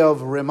way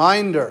of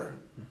reminder.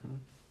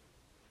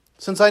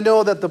 Since I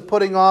know that the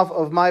putting off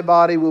of my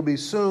body will be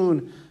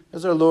soon,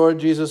 as our Lord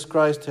Jesus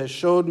Christ has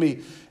showed me,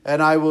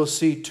 and I will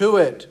see to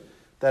it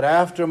that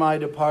after my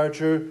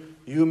departure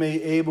you may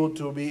be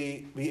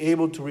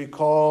able to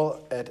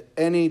recall at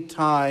any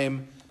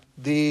time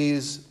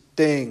these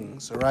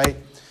things. All right?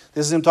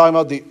 This is him talking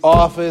about the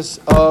office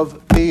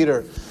of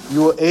Peter.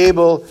 You are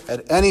able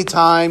at any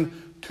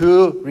time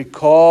to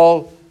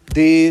recall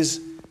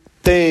these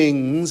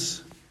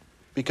things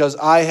because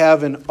I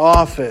have an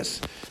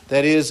office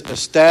that is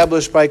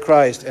established by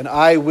Christ, and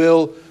I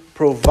will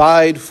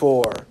provide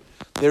for.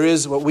 There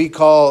is what we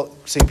call,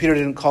 St. Peter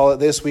didn't call it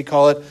this, we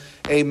call it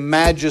a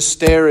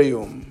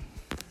magisterium.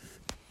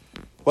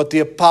 What the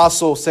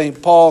apostle St.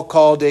 Paul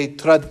called a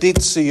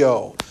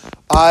traditio.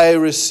 I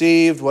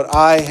received what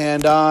I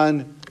hand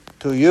on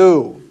to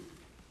you.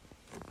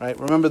 Right?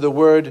 Remember the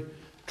word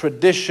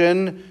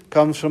tradition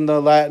comes from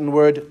the Latin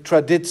word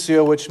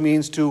traditio, which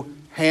means to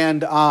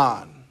hand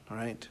on.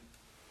 Right?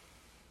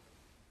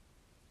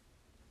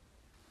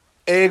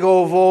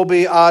 Ego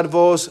vobi ad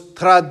vos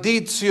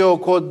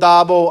traditio quod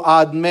dabo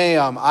ad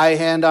meam. I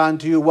hand on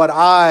to you what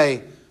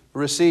I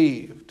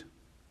received.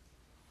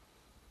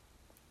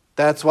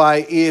 That's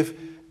why if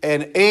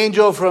an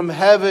angel from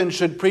heaven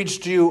should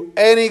preach to you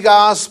any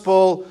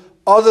gospel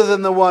other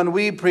than the one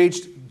we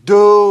preached,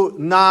 do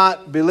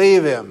not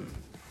believe him.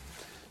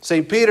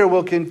 St. Peter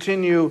will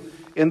continue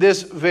in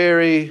this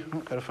very,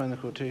 gotta find the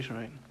quotation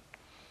right.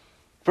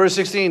 Verse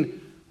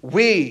 16,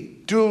 we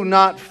do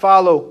not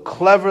follow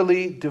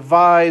cleverly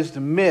devised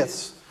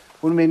myths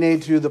when we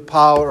need to the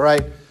power,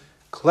 right?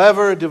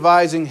 Clever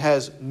devising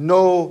has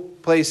no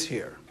place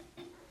here.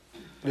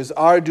 It is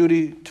our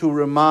duty to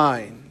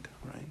remind,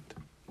 right?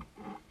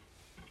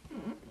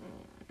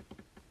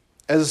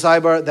 As a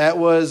sidebar, that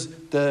was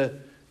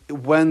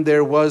when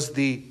there was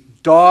the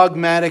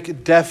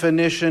dogmatic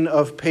definition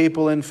of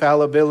papal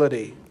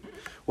infallibility.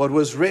 What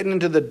was written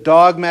into the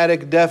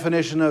dogmatic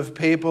definition of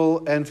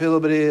papal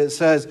infallibility, it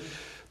says,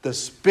 the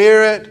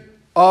Spirit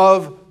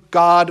of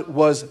God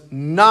was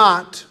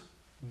not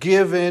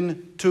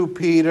given to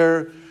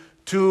Peter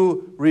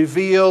to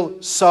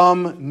reveal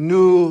some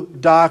new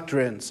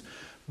doctrines,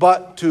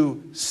 but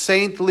to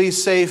saintly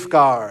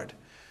safeguard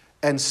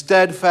and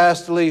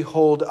steadfastly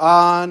hold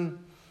on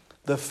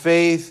the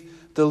faith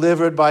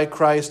delivered by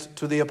Christ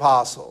to the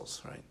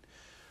apostles. Right?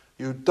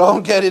 You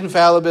don't get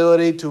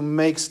infallibility to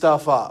make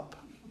stuff up.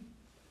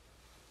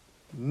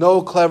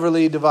 No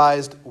cleverly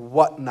devised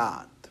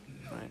whatnot.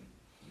 Right?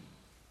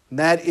 And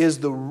that is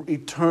the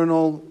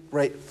eternal,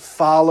 right?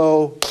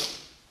 Follow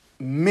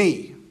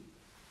me.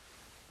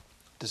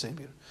 To St.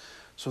 Peter.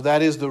 So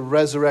that is the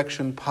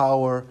resurrection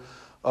power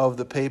of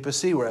the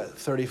papacy. We're at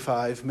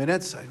 35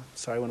 minutes. I'm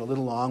sorry I went a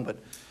little long, but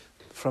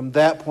from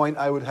that point,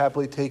 I would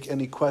happily take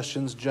any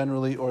questions,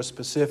 generally or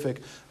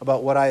specific,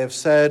 about what I have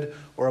said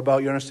or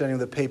about your understanding of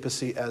the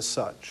papacy as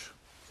such.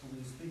 So when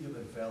you speak of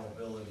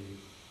infallibility,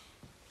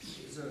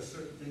 is there a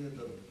certain thing that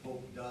the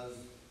Pope does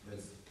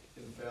that's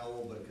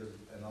infallible,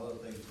 and other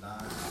things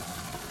not?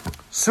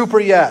 Super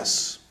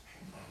yes.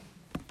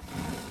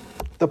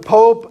 The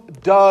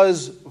Pope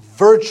does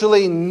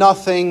virtually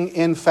nothing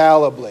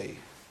infallibly.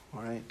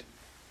 All right.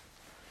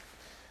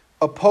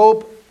 A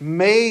Pope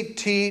may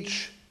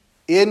teach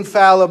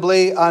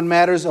infallibly on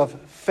matters of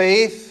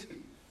faith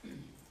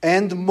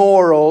and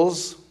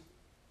morals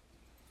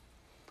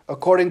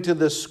according to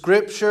the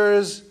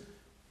scriptures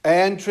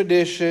and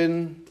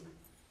tradition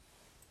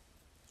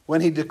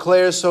when he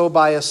declares so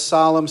by a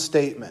solemn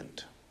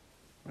statement.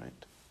 Right?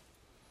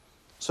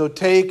 So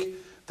take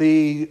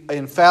the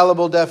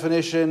infallible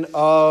definition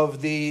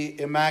of the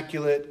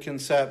Immaculate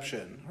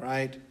Conception,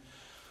 right?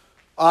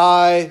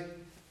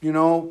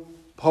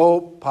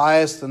 Pope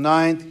Pius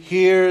IX,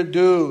 here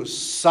do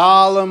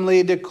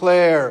solemnly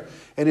declare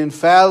and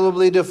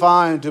infallibly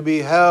define to be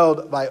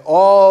held by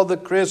all the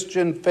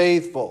Christian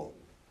faithful,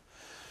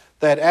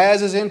 that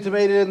as is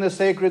intimated in the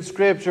sacred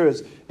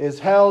scriptures, is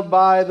held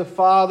by the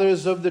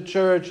fathers of the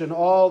church and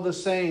all the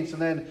saints.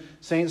 And then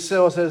St.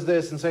 Cyril says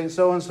this, and St.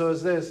 So-and-so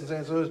is this, and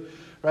St. So,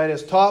 right,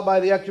 as taught by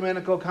the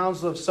ecumenical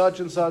council of such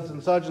and such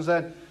and such and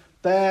such,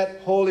 that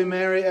Holy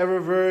Mary,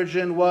 ever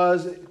Virgin,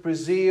 was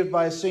received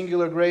by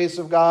singular grace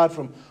of God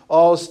from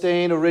all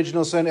stain,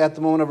 original sin at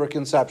the moment of her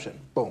conception.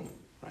 Boom.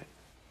 Right.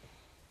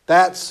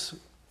 That's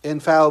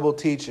infallible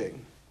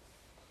teaching,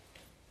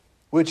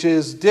 which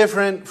is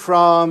different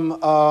from,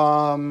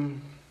 I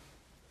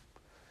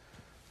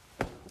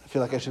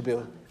feel like I should be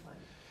able to...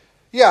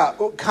 Yeah,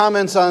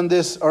 comments on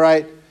this, all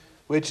right,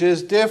 which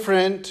is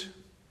different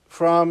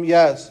from,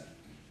 yes,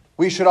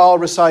 we should all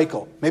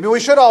recycle. Maybe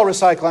we should all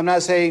recycle. I'm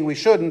not saying we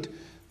shouldn't.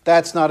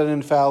 That's not an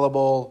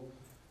infallible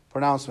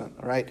pronouncement,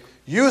 all right?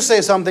 You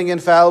say something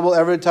infallible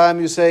every time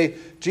you say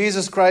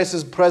Jesus Christ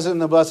is present in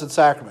the Blessed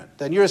Sacrament.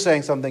 Then you're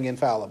saying something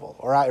infallible,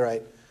 all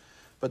right?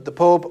 But the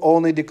Pope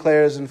only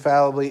declares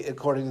infallibly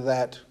according to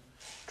that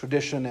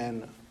tradition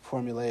and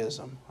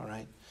formulaism, all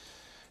right?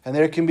 And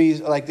there can be,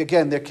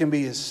 there can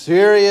be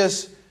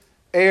serious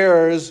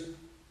errors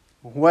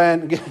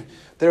when...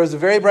 There was a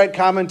very bright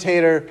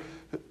commentator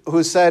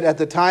who said at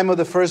the time of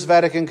the First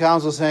Vatican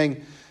Council,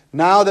 saying,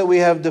 now that we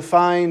have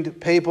defined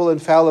papal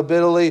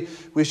infallibility,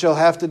 we shall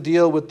have to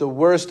deal with the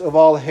worst of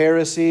all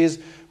heresies,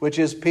 which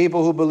is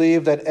people who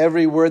believe that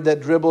every word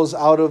that dribbles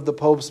out of the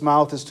Pope's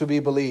mouth is to be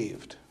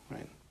believed.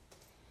 Right?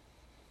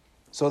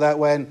 So that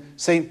when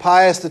St.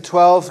 Pius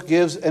XII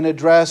gives an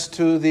address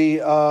to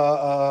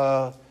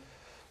the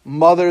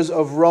mothers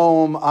of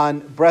Rome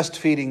on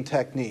breastfeeding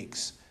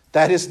techniques,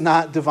 that is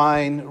not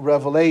divine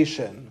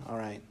revelation. All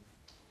right.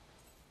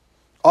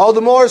 All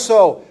the more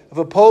so if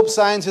a pope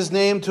signs his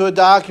name to a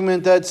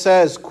document that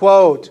says,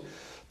 quote,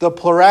 the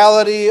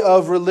plurality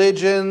of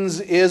religions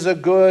is a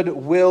good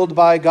willed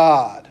by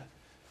God.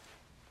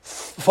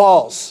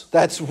 False.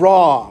 That's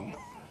wrong.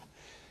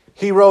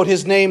 He wrote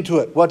his name to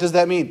it. What does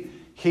that mean?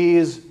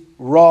 He's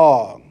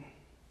wrong.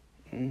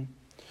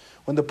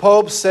 When the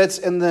pope sits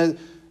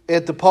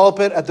at the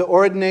pulpit at the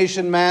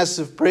ordination mass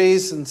of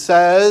priests and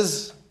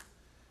says,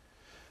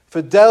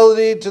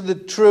 fidelity to the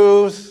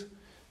truth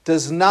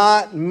does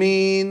not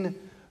mean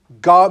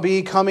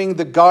becoming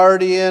the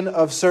guardian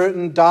of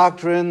certain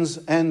doctrines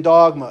and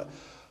dogma.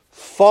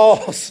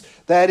 False.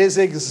 That is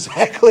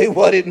exactly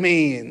what it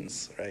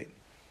means, right?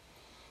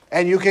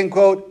 And you can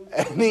quote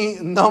any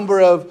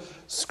number of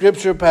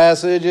scripture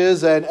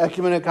passages and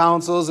ecumenical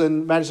councils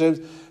and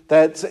magistrates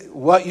that say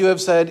what you have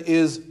said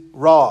is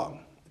wrong.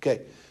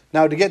 Okay.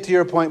 Now, to get to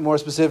your point more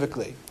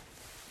specifically,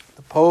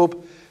 the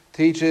Pope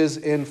teaches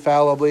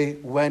infallibly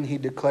when he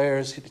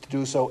declares to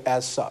do so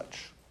as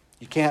such.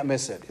 You can't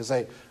miss it. He'll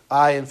say,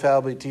 I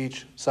infallibly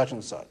teach such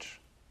and such.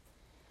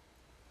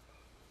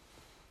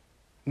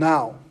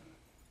 Now,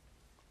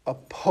 a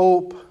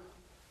pope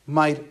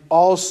might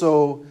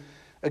also,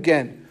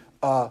 again,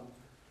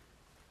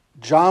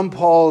 John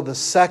Paul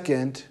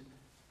II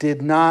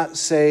did not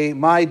say,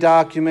 my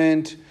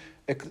document,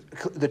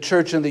 the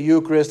Church and the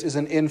Eucharist, is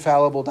an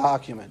infallible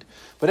document.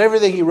 But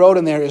everything he wrote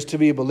in there is to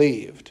be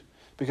believed,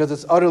 because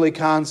it's utterly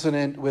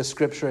consonant with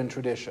Scripture and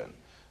tradition.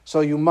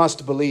 So you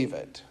must believe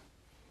it.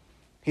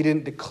 He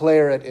didn't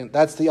declare it.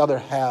 That's the other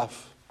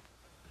half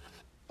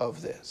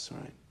of this,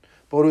 right?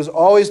 But it was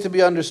always to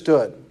be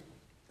understood.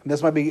 And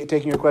this might be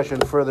taking your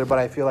question further, but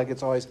I feel like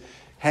it's always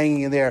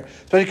hanging in there.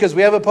 Especially because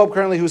we have a pope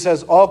currently who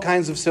says all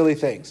kinds of silly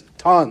things.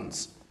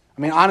 Tons.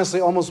 I mean, honestly,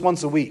 almost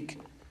once a week.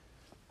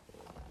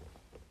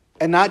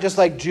 And not just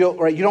like,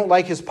 right? You don't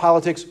like his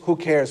politics, who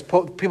cares?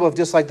 People have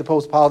disliked the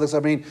Pope's politics. I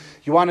mean,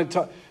 you want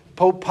to...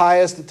 Pope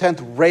Pius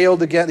X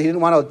railed against, he didn't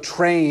want a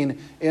train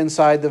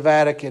inside the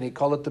Vatican. He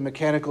called it the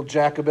mechanical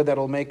Jacobin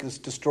that'll make us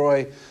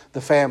destroy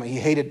the family. He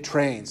hated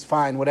trains.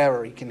 Fine,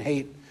 whatever. He can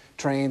hate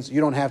trains.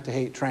 You don't have to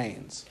hate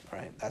trains,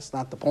 right? That's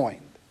not the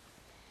point.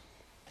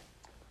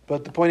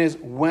 But the point is,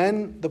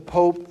 when the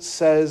Pope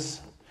says,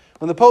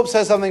 When the Pope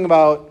says something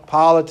about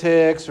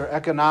politics or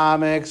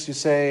economics, you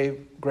say,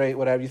 great,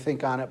 whatever, you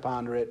think on it,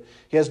 ponder it.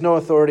 He has no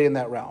authority in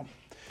that realm.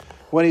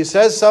 When he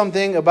says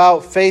something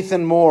about faith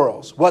and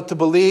morals, what to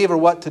believe or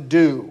what to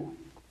do,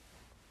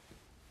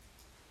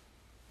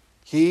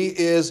 he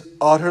is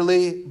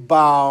utterly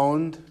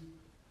bound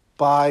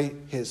by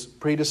his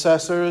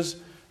predecessors,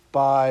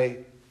 by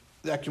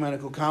the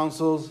ecumenical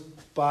councils,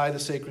 by the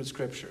sacred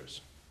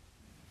scriptures.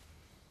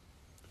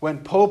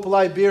 When Pope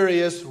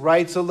Liberius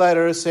writes a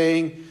letter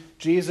saying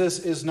Jesus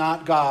is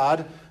not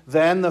God,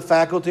 then the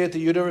faculty at the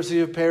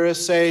University of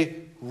Paris say,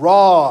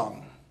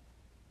 wrong,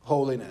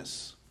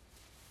 holiness.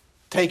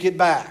 Take it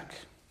back.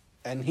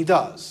 And he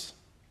does.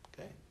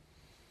 Okay?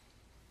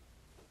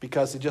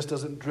 Because it just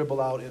doesn't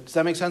dribble out. Does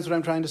that make sense what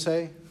I'm trying to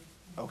say?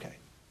 Okay.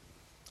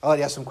 I'll let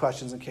you ask some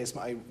questions in case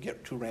I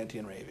get too ranty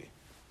and ravey.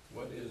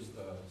 What is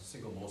the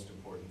single most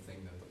important thing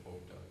that the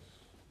Pope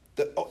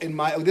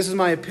does? This is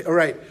my all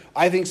right.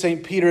 I think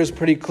St. Peter is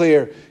pretty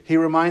clear. He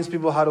reminds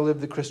people how to live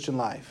the Christian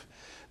life.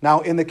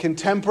 Now, in the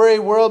contemporary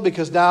world,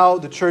 because now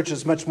the church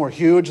is much more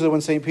huge than when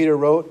St. Peter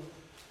wrote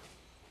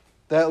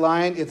that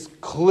line, it's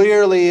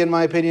clearly, in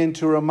my opinion,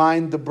 to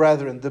remind the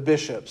brethren, the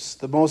bishops.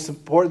 The most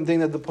important thing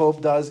that the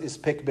Pope does is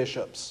pick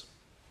bishops,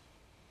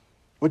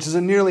 which is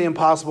a nearly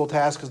impossible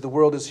task because the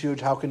world is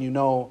huge. How can you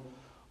know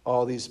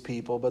all these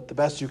people? But the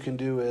best you can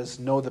do is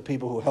know the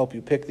people who help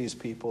you pick these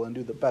people and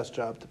do the best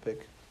job to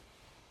pick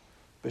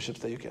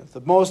bishops that you can.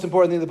 The most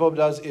important thing the Pope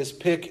does is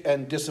pick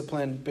and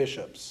discipline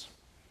bishops.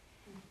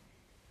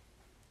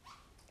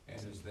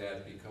 And is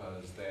that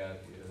because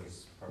that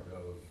is part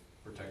of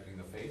protecting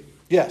the faith?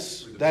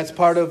 Yes, that's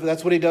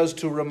what he does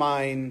to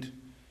remind.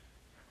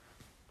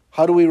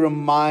 How do we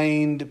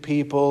remind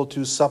people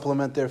to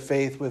supplement their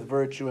faith with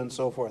virtue and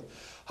so forth?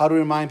 How do we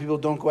remind people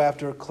don't go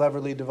after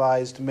cleverly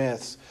devised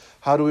myths?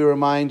 How do we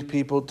remind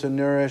people to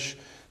nourish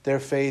their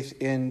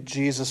faith in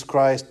Jesus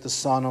Christ, the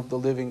Son of the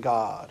living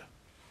God?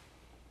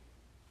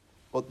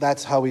 Well,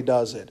 that's how he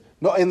does it.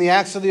 No, in the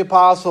Acts of the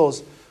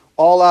Apostles,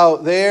 all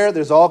out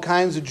there's all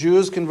kinds of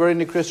Jews converting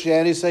to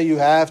Christianity say you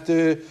have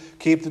to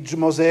keep the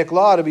Mosaic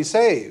law to be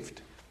saved.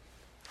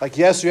 Like,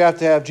 yes, you have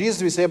to have Jesus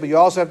to be saved, but you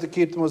also have to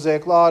keep the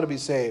Mosaic law to be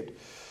saved.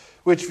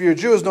 Which, if you're a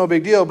Jew, is no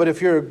big deal. But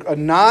if you're a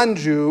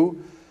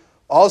non-Jew,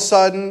 all of a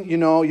sudden,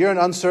 you're an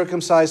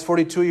uncircumcised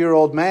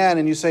 42-year-old man,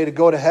 and you say to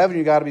go to heaven,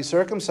 you got to be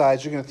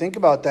circumcised. You're going to think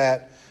about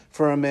that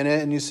for a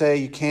minute, and you say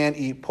you can't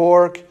eat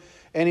pork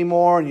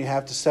anymore, and you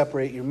have to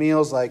separate your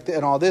meals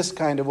and all this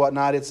kind of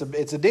whatnot. It's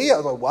a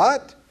deal. Like,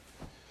 what?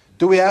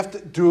 Do we have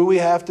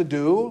to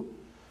do?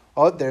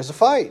 Oh, there's a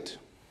fight.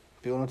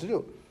 People know what to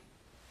do.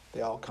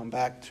 They all come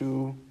back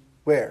to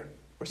where?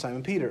 Where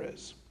Simon Peter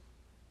is.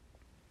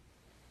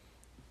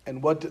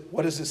 And what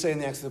does it say in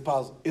the Acts of the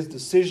Apostles? It's the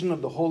decision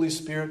of the Holy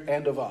Spirit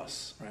and of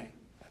us, right?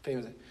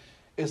 Famous.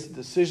 It's the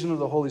decision of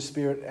the Holy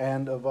Spirit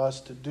and of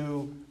us to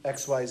do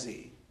X, Y,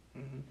 Z.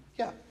 Mm-hmm.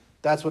 Yeah,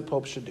 that's what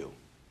popes should do.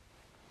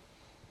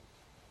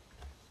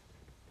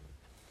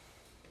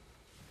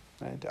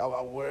 Right?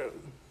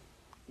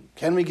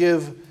 Can we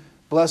give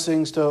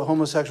blessings to a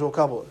homosexual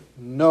couple?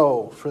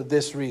 No, for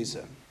this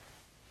reason.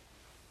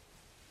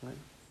 Right?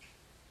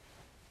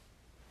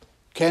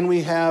 Can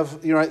we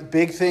have,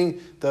 big thing,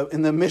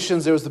 in the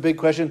missions there was the big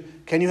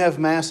question, can you have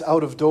Mass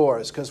out of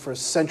doors? Because for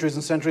centuries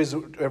and centuries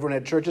everyone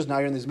had churches, now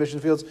you're in these mission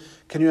fields.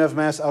 Can you have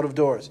Mass out of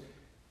doors?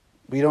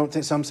 We don't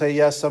think, some say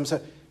yes, some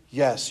say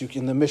yes. You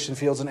can, in the mission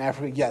fields in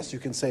Africa, yes, you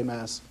can say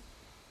Mass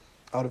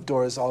out of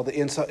doors. All the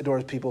inside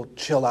doors people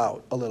chill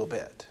out a little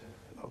bit.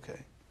 Okay.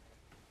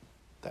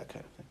 That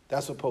kind of thing.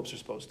 That's what popes are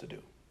supposed to do.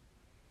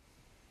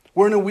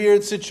 We're in a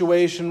weird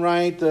situation,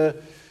 right? The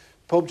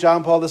Pope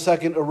John Paul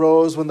II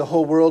arose when the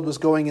whole world was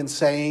going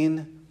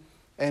insane,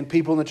 and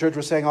people in the church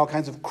were saying all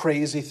kinds of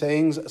crazy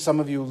things. Some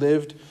of you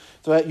lived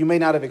through that. You may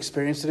not have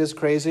experienced it as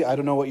crazy. I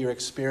don't know what your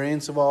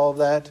experience of all of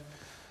that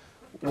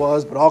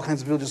was, but all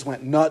kinds of people just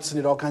went nuts and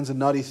did all kinds of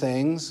nutty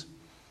things.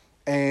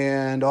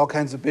 And all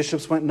kinds of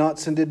bishops went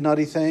nuts and did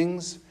nutty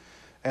things.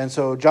 And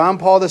so John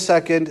Paul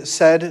II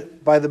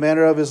said by the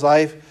manner of his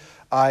life,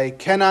 I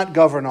cannot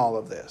govern all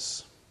of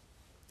this.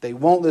 They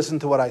won't listen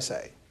to what I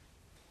say.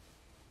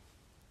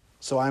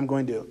 So I'm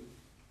going to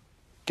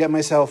get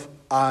myself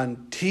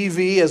on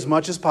TV as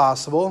much as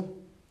possible,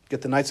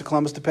 get the Knights of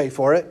Columbus to pay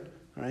for it,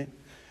 right?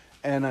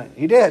 And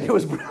he did. It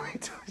was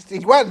brilliant. He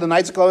went to the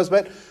Knights of Columbus,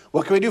 but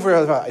what can we do for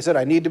you? I said,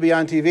 I need to be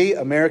on TV.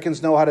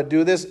 Americans know how to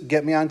do this.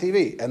 Get me on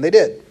TV. And they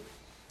did.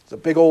 It's a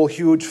big old,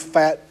 huge,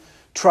 fat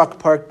truck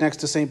parked next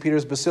to St.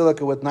 Peter's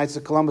Basilica with Knights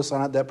of Columbus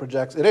on it that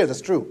projects. It is,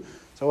 it's true.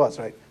 So it was,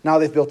 right? Now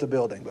they've built a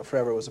building, but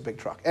forever it was a big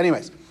truck.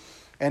 Anyways,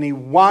 and he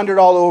wandered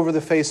all over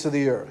the face of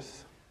the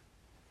earth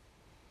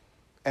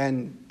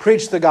and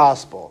preached the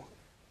gospel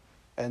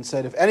and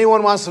said, if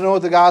anyone wants to know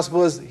what the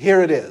gospel is,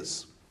 here it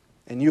is.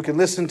 And you can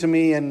listen to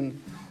me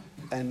and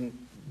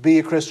be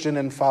a Christian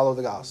and follow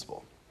the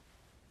gospel.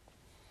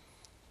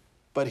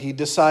 But he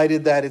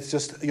decided that it's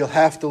just, you'll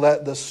have to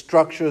let the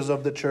structures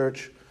of the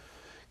church,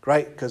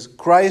 right? Because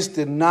Christ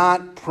did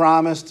not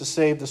promise to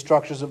save the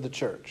structures of the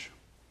church.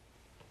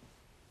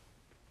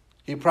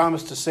 He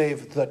promised to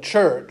save the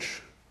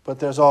church, but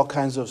there's all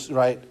kinds of,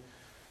 right,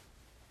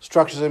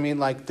 structures. I mean,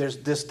 like there's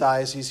this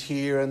diocese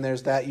here, and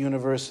there's that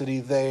university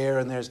there,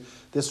 and there's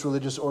this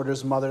religious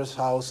order's mother's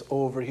house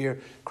over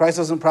here. Christ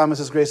doesn't promise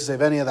his grace to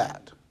save any of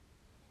that.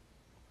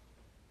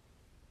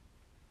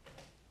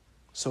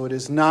 So it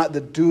is not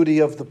the duty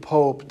of the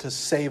Pope to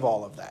save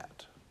all of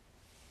that.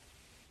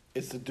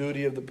 It's the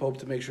duty of the Pope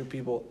to make sure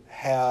people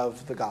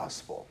have the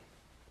gospel,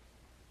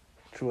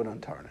 true and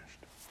untarnished.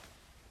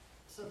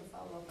 So to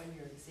follow up on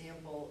your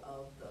example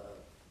of the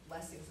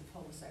blessings of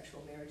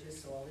homosexual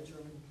marriages, so all the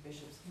German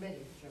bishops, many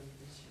German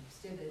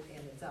bishops did it,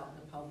 and it's out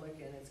in the public,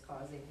 and it's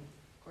causing,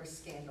 of course,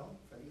 scandal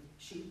for the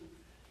sheep.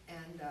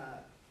 And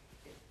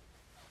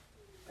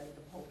but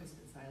the Pope has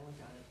been silent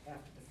on it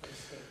after the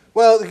first statement.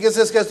 Well, because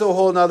this gets to a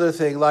whole other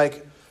thing.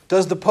 Like,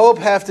 does the Pope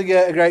have to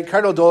get, right,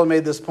 Cardinal Dolan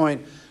made this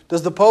point,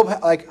 does the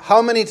Pope, like,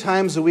 how many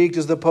times a week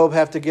does the Pope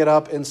have to get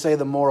up and say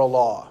the moral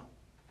law?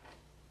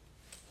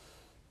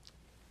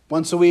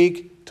 Once a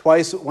week,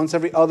 twice, once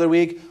every other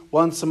week,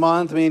 once a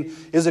month? I mean,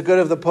 is it good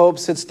if the Pope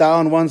sits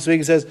down once a week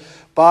and says,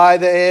 by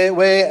the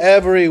way,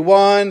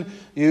 everyone,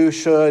 you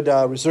should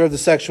reserve the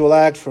sexual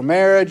act for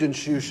marriage, and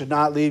you should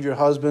not leave your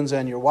husbands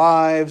and your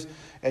wives,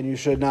 and you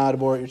should not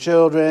abort your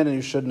children, and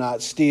you should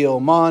not steal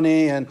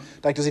money. And,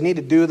 like, does he need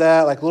to do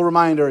that? Like, a little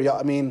reminder,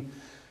 I mean,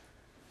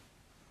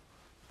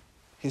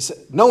 he said,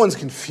 no one's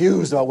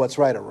confused about what's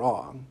right or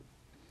wrong.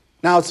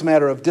 Now it's a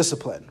matter of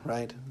discipline,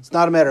 right? It's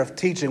not a matter of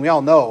teaching. We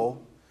all know.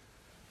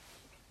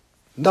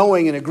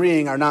 Knowing and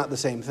agreeing are not the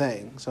same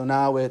thing. So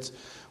now it's,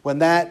 when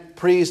that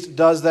priest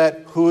does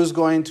that, who's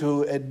going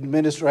to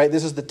administer, right?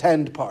 This is the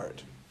tend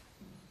part.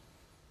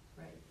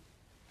 Right.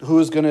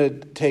 Who's going to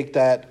take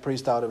that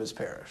priest out of his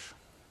parish?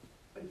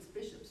 But it's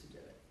bishops who did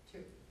it,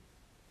 too.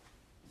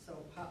 So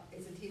how,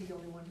 isn't he the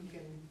only one who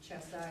can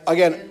chastise?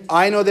 Again,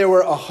 I know there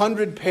were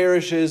 100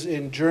 parishes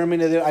in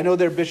Germany. I know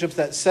there are bishops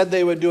that said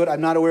they would do it.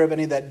 I'm not aware of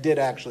any that did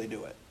actually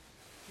do it.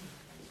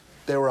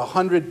 There were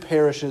 100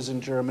 parishes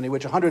in Germany,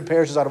 which 100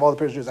 parishes out of all the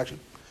parishes is actually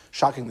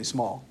shockingly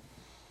small.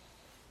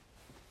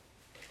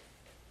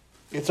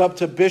 It's up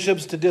to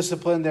bishops to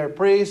discipline their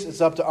priests.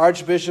 It's up to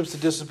archbishops to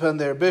discipline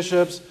their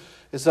bishops.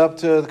 It's up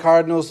to the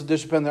cardinals to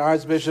discipline their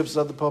archbishops. It's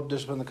up to the Pope to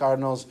discipline the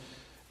cardinals.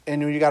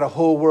 And when you got a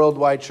whole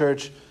worldwide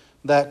church,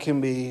 that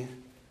can be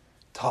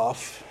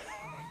tough.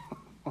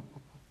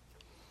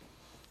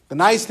 The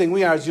nice thing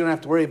we are is you don't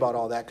have to worry about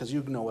all that because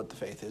you know what the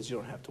faith is. You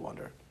don't have to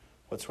wonder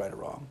what's right or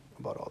wrong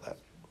about all that.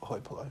 Hoi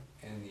polloi.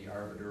 And the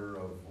arbiter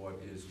of what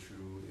is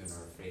true in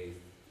our faith,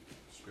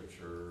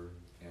 Scripture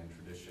and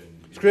tradition.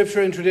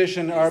 Scripture and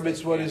tradition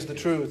arbits what is the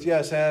truth.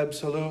 Yes,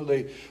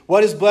 absolutely.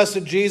 What does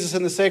blessed Jesus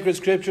and the sacred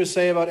Scriptures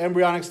say about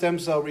embryonic stem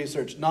cell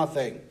research?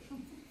 Nothing.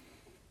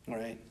 All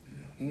right?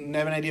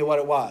 Never an idea what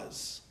it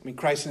was. I mean,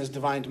 Christ in his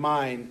divine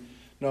mind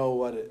know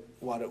what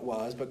it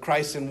was. But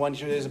Christ in one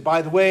is,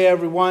 by the way,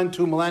 everyone,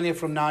 2 millennia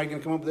from now, you're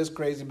going to come up with this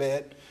crazy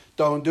bit.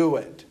 Don't do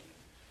it.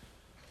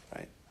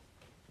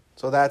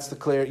 So that's the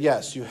clear,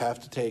 yes, you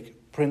have to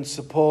take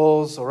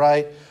principles, all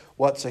right?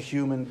 What's a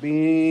human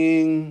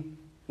being?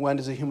 When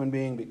does a human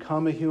being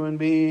become a human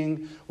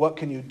being? What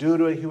can you do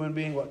to a human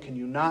being? What can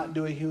you not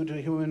do to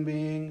a human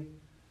being?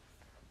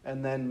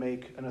 And then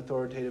make an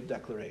authoritative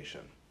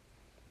declaration,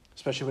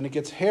 especially when it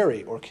gets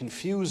hairy or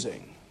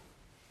confusing.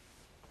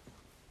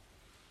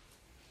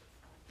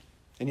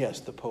 And yes,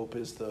 the Pope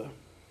is the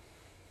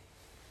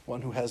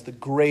one who has the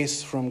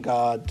grace from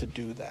God to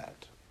do that.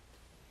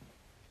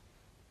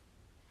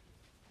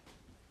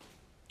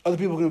 Other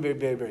people can be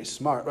very, very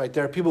smart, right?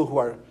 There are people who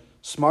are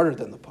smarter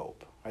than the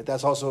Pope, right?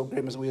 That's also,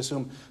 we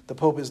assume the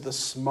Pope is the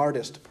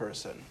smartest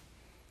person.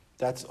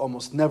 That's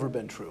almost never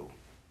been true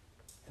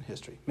in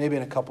history. Maybe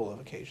in a couple of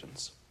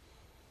occasions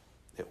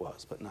it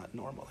was, but not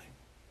normally.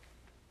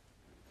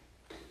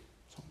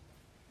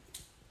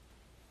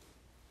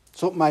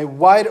 So my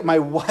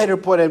wider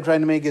point I'm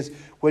trying to make is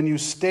when you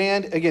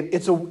stand, again,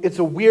 it's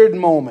a weird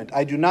moment.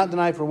 I do not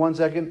deny for 1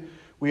 second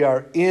we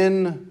are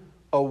in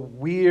a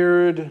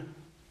weird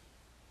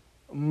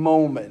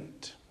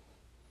moment,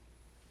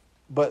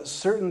 but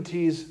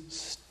certainties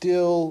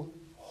still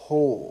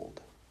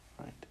hold,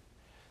 right?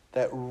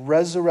 That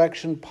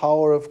resurrection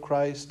power of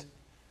Christ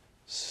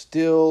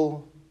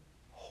still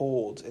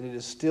holds, and it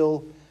is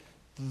still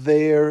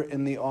there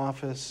in the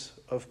office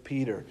of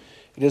Peter.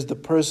 It is the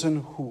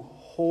person who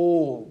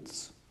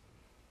holds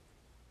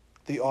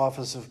the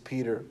office of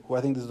Peter, who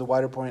I think this is the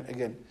wider point,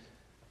 again,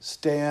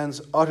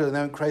 stands utterly. And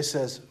then Christ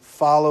says,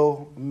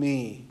 follow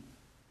me.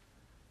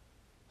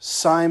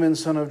 Simon,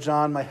 son of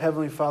John, my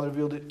heavenly Father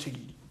revealed it to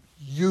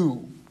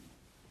you.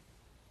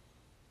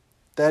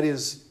 That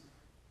is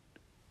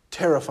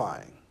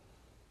terrifying.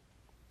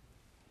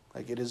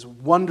 Like, it is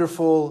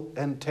wonderful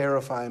and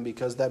terrifying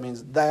because that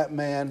means that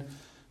man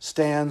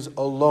stands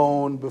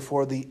alone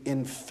before the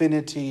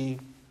infinity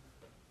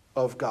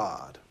of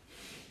God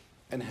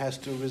and has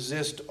to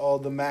resist all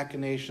the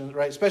machinations,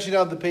 right? Especially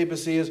now the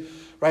papacy is,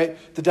 right?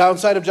 The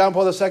downside of John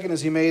Paul II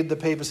is he made the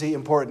papacy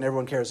important.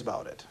 Everyone cares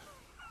about it.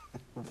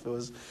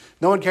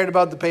 No one cared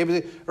about the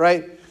papacy,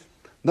 right?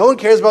 No one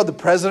cares about the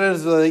president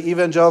of the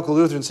Evangelical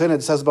Lutheran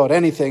Synod says about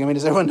anything. I mean,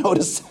 does everyone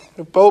notice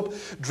the Pope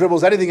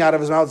dribbles anything out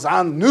of his mouth, it's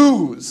on the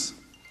news,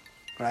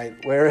 right?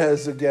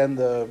 Whereas, again,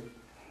 he'll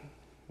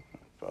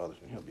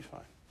be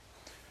fine.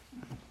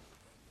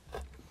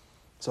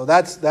 So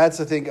that's I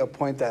think, a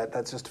point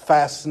that's just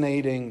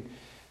fascinating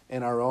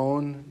in our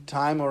own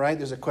time, all right?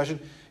 There's a question,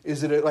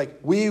 is it like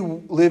we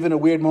live in a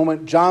weird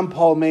moment? John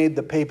Paul made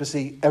the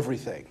papacy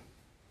everything.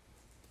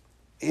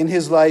 In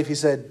his life, he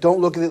said,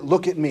 don't look at it,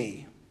 look at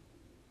me.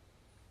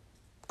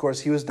 Of course,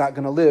 he was not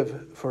going to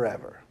live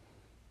forever.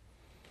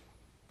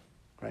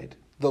 Right?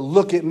 The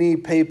look at me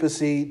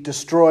papacy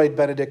destroyed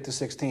Benedict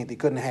XVI. He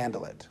couldn't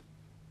handle it.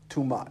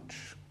 Too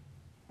much.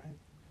 Right?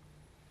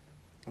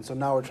 And so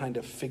now we're trying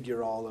to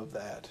figure all of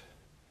that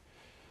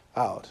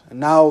out. And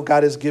now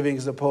God is giving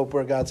us a pope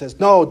where God says,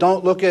 no,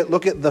 don't look at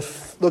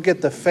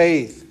the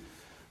faith.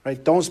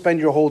 Right? Don't spend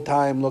your whole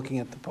time looking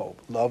at the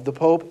pope. Love the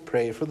pope,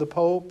 pray for the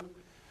pope,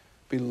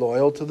 be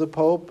loyal to the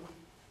pope.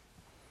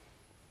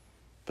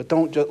 But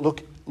don't just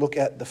look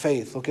at the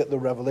faith, look at the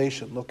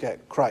revelation, look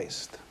at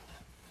Christ.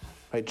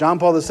 Right? John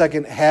Paul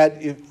II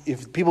had,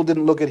 if people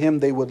didn't look at him,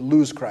 they would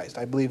lose Christ.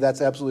 I believe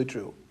that's absolutely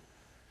true.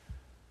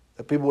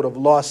 That people would have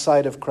lost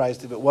sight of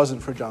Christ if it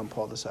wasn't for John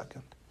Paul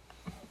II.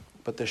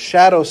 But the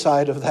shadow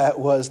side of that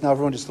was now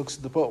everyone just looks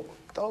at the Pope.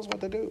 Tell us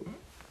what to do.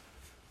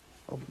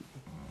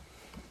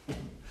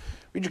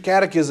 Read your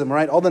catechism,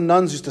 right? All the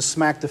nuns used to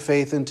smack the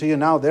faith into you.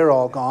 Now they're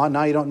all gone.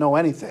 Now you don't know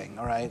anything,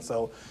 all right?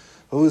 So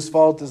whose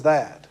fault is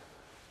that?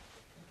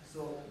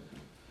 So,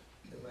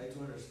 am I to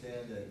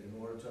understand that in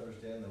order to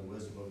understand the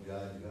wisdom of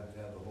God, you have to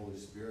have the Holy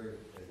Spirit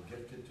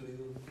gifted to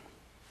you?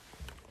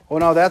 Oh,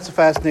 no, that's a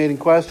fascinating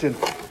question.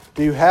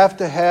 Do you have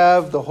to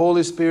have the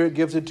Holy Spirit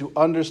gifted to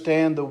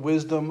understand the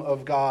wisdom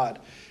of God?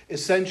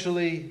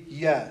 Essentially,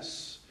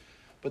 yes.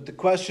 But the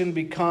question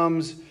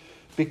becomes,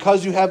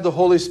 because you have the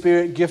Holy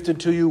Spirit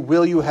gifted to you,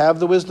 will you have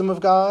the wisdom of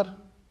God?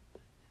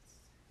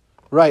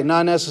 Right,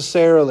 not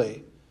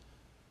necessarily.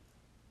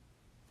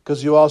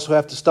 Because you also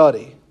have to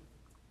study.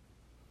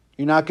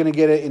 You're not going to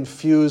get an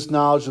infused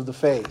knowledge of the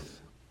faith.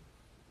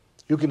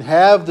 You can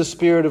have the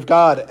Spirit of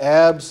God,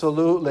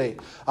 absolutely.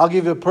 I'll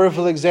give you a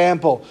perfect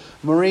example.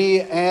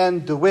 Marie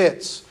Ann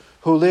DeWitts,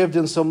 who lived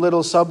in some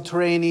little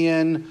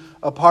subterranean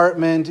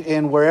apartment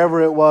in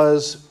wherever it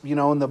was,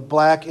 in the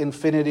black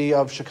infinity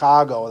of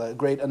Chicago, that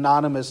great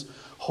anonymous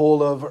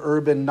hole of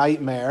urban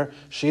nightmare.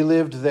 She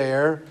lived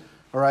there,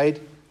 all right,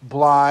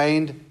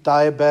 blind,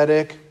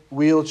 diabetic,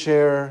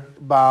 wheelchair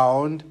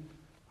bound,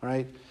 all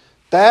right.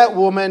 That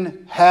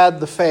woman had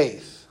the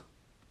faith.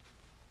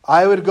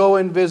 I would go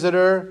and visit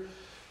her.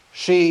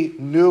 She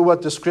knew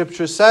what the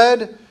Scripture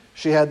said.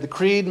 She had the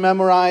creed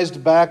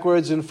memorized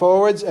backwards and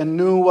forwards and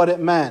knew what it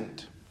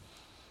meant.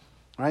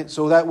 Right?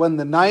 So that when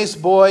the nice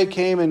boy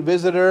came and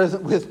visited her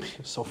with me,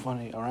 so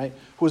funny, all right,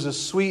 who was a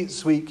sweet,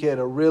 sweet kid,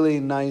 a really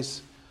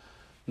nice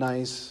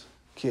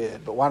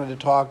kid, but wanted to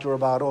talk to her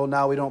about,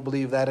 now we don't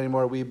believe that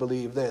anymore, we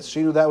believe this.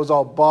 She knew that was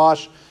all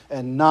bosh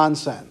and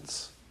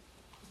nonsense.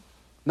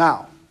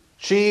 Now,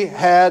 she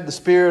had the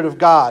Spirit of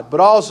God, but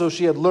also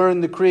she had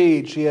learned the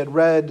creed, she had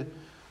read.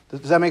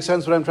 Does that make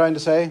sense what I'm trying to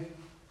say?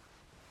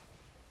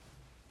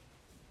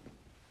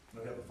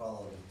 We have to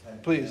follow the Ten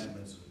Please.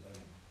 Commandments.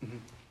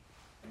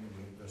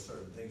 There's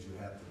certain things you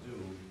have to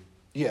do.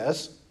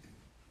 Yes.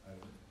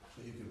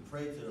 So you can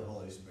pray to the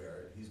Holy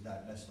Spirit. He's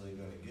not necessarily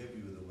going to give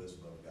you the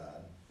wisdom of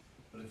God.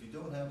 But if you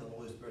don't have the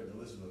Holy Spirit and the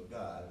wisdom of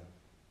God,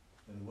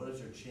 then what is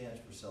your chance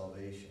for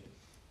salvation?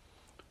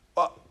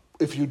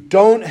 If you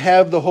don't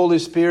have the Holy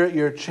Spirit,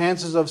 your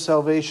chances of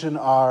salvation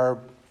are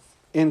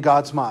in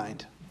God's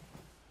mind.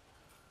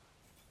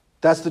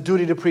 That's the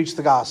duty to preach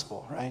the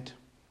gospel, right?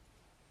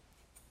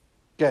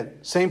 Again,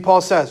 St.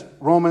 Paul says,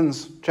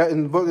 Romans,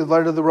 in the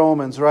letter to the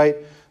Romans, right?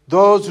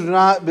 Those who do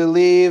not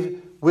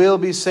believe will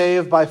be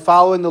saved by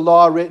following the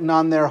law written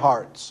on their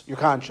hearts, your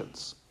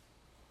conscience.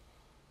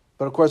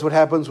 But of course, what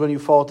happens when you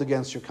fault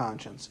against your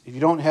conscience? If you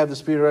don't have the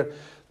Spirit,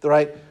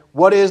 right?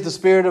 What is the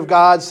Spirit of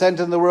God sent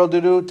in the world to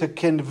do? To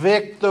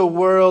convict the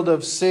world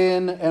of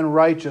sin and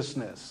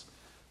righteousness.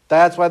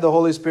 That's why the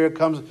Holy Spirit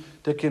comes,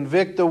 to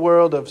convict the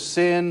world of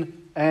sin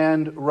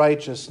and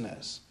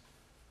righteousness.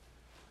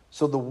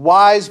 So the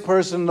wise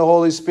person in the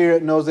Holy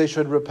Spirit knows they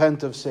should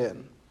repent of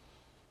sin.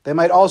 They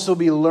might also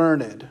be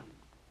learned.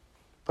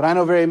 But I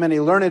know very many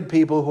learned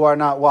people who are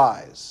not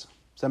wise.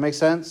 Does that make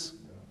sense?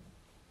 Yeah.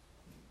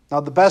 Now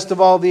the best of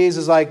all these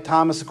is like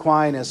Thomas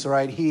Aquinas,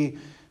 right? He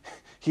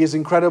is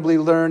incredibly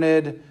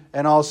learned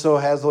and also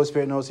has the Holy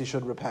Spirit, knows he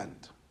should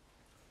repent.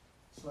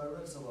 So I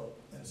read some of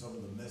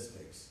the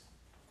mystics.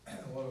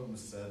 One of them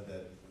said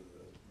that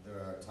there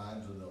are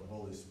times when the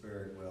Holy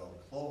Spirit will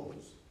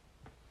close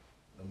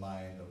the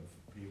mind of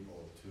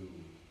people to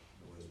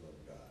the wisdom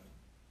of God.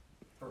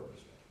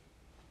 Purposely.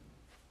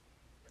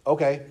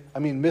 Okay. I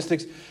mean,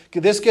 mystics,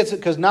 this gets it,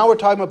 because now we're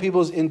talking about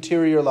people's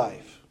interior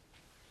life.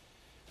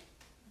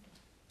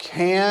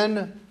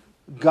 Can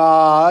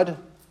God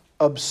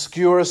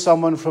obscure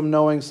someone from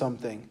knowing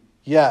something?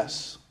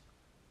 Yes.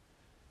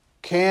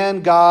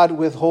 Can God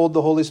withhold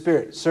the Holy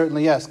Spirit?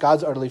 Certainly yes.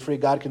 God's utterly free.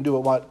 God can do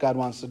what God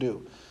wants to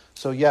do.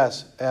 So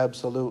yes,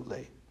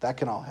 absolutely. That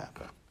can all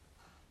happen.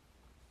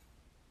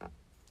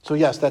 So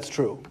yes, that's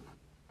true.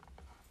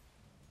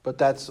 But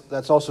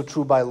that's also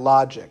true by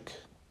logic.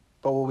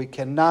 But what we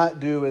cannot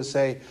do is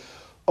say,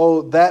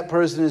 oh, that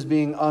person is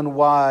being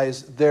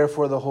unwise,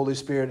 therefore the Holy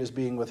Spirit is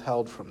being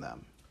withheld from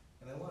them.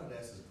 And I wanted to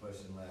ask this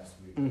question last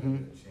week, Mhm. I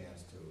didn't get a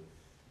chance to.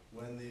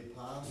 When the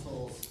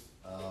apostles,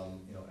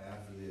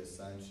 after the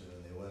ascension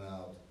and they went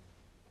out,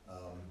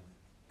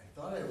 I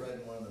thought I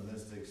read in one of the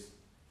mystics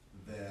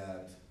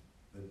that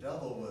the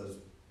devil was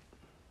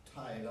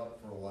tied up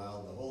for a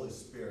while. The Holy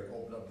Spirit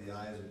opened up the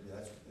eyes.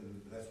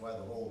 That's why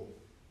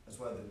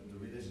the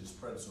religion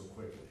spread so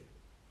quickly.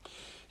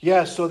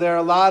 Yes, so there are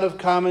a lot of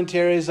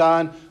commentaries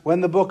on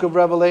when the book of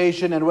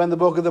Revelation and when the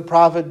book of the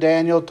prophet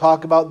Daniel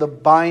talk about the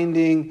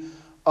binding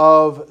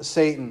of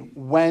Satan.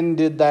 When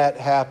did that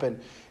happen?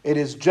 It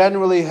is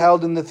generally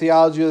held in the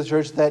theology of the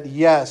church that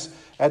yes,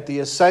 at the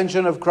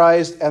ascension of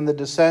Christ and the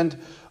descent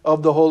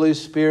of the Holy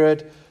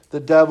Spirit, the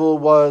devil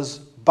was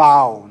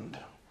bound,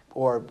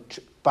 or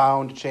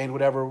bound, chained,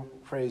 whatever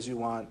phrase you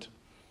want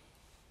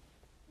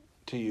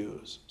to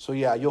use. So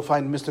yeah, you'll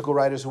find mystical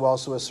writers who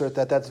also assert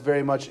that. That's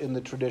very much in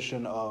the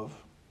tradition of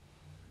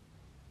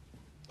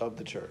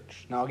the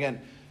church. Now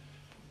again,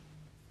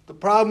 the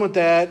problem with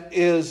that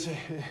is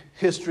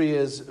history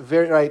is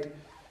very right.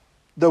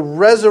 The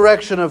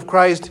resurrection of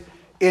Christ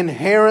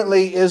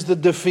inherently is the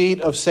defeat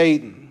of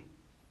Satan.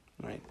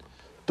 Right?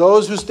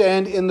 Those who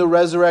stand in the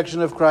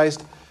resurrection of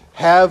Christ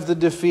have the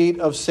defeat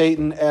of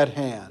Satan at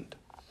hand.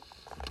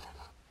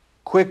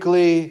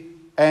 Quickly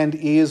and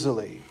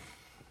easily.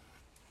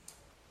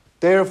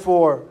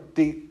 Therefore,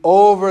 the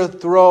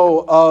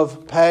overthrow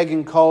of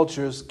pagan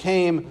cultures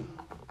came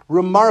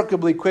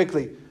remarkably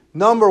quickly.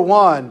 Number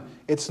one,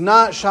 it's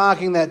not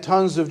shocking that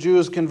tons of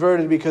Jews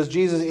converted because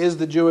Jesus is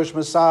the Jewish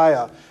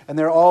Messiah, and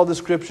there are all the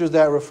scriptures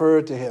that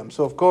refer to him.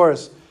 So, of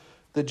course,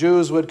 the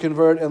Jews would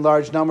convert in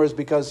large numbers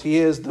because he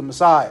is the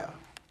Messiah.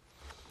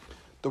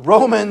 The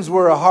Romans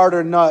were a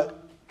harder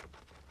nut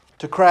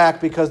to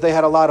crack because they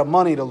had a lot of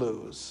money to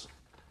lose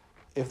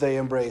if they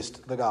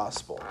embraced the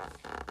gospel.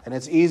 And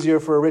it's easier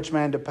for a rich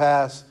man to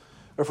pass,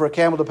 or for a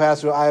camel to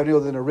pass through the eye of a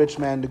needle than a rich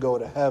man to go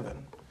to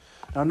heaven.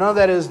 Now, none of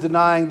that is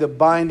denying the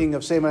binding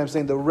of Satan. I'm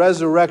saying the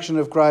resurrection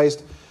of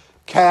Christ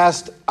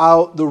cast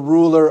out the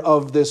ruler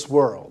of this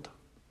world,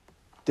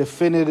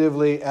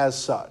 definitively as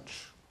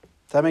such.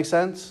 Does that make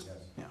sense? Yes.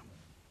 Yeah.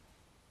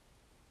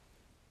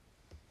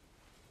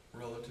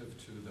 Relative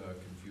to the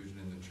confusion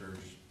in the church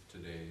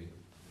today,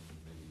 and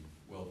maybe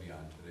well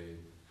beyond today,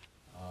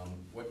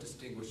 what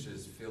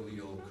distinguishes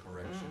filial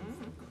correction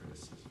from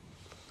criticism?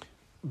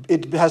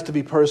 It has to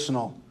be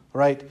personal,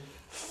 right?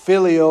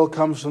 Filial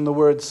comes from the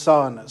word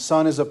son.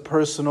 Son is a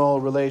personal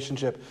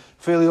relationship.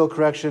 Filial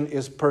correction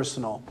is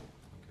personal.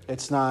 Okay.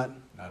 It's not.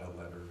 Not a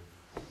letter,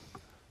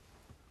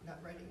 Not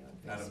writing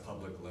on not a Facebook.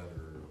 public letter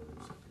or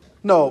something like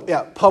that. No,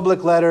 yeah,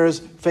 public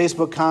letters,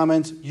 Facebook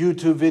comments,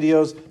 YouTube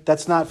videos,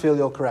 that's not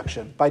filial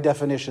correction. By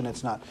definition,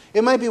 it's not.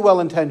 It might be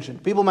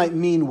well-intentioned. People might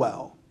mean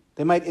well.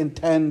 They might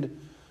intend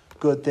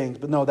good things,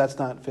 but no, that's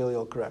not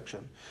filial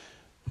correction.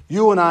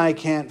 You and I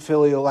can't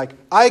filial,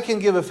 I can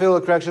give a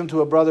filial correction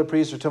to a brother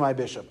priest or to my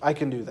bishop. I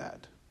can do that,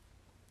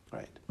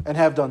 right? And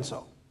have done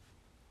so.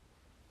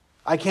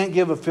 I can't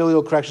give a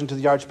filial correction to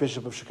the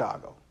Archbishop of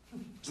Chicago.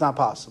 It's not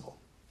possible.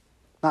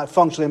 Not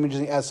functionally, I'm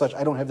just as such,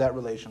 I don't have that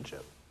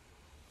relationship.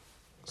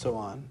 So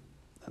on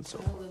and so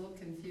I'm forth. a little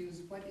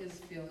confused. What is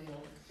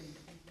filial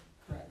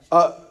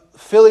correction?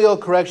 Filial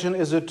correction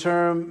is a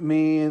term,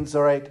 means,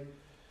 all right,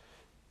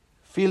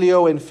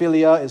 filio and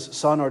filia is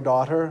son or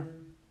daughter.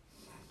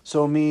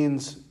 So it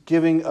means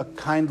giving a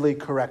kindly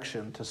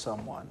correction to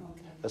someone.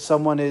 Okay. If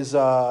someone is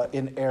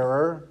in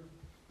error.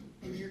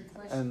 And your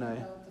question And,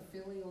 about the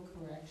filial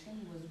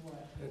correction was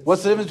what?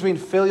 What's the difference between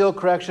filial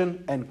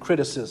correction and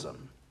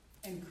criticism?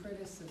 And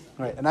criticism.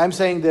 Right. And I'm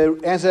saying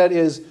the answer to that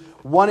is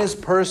one is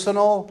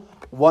personal,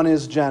 one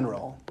is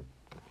general.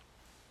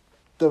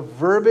 The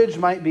verbiage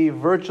might be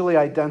virtually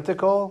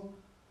identical,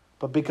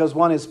 but because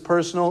one is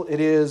personal, it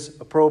is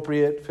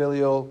appropriate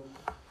filial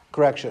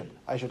correction.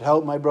 I should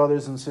help my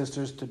brothers and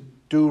sisters to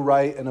do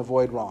right and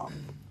avoid wrong.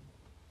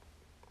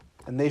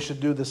 And they should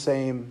do the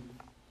same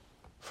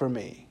for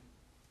me.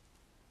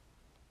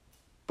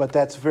 But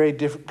that's very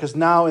different, because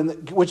now,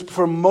 which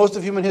for most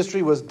of human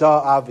history was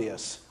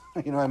obvious.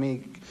 You know what I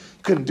mean?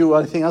 You couldn't do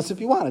anything else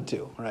if you wanted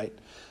to, right?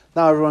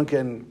 Now everyone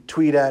can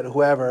tweet at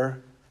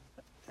whoever.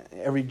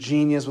 Every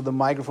genius with a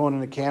microphone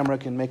and a camera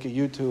can make a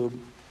YouTube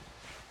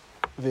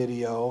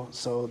video.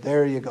 So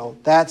there you go.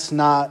 That's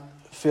not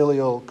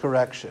filial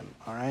correction,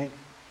 all right?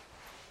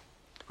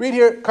 Read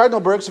here,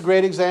 Cardinal Burke's a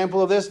great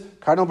example of this.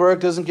 Cardinal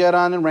Burke doesn't get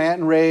on and rant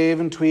and rave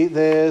and tweet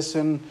this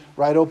and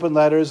write open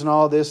letters and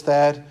all this,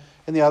 that,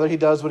 and the other. He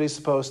does what he's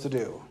supposed to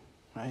do,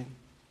 right?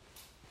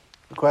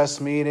 Requests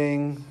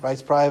meeting,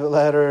 writes private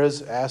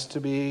letters, asks to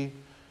be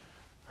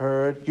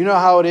heard. You know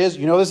how it is.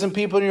 You know this in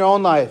people in your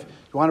own life.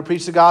 You want to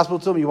preach the gospel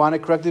to them. You want to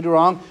correctly do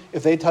wrong.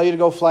 If they tell you to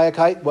go fly a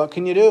kite, what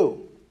can you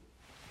do?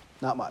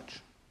 Not much.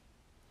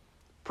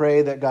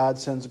 Pray that God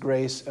sends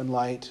grace and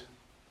light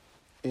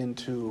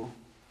into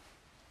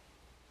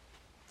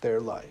their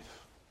life.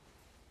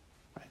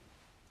 Right?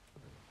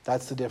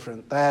 That's the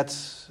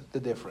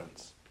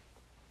difference.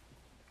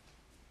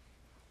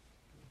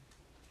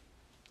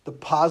 The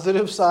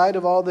positive side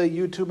of all the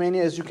YouTube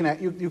mania is you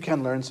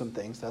can learn some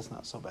things. That's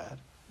not so bad.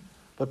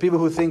 But people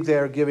who think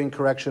they're giving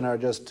correction are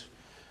just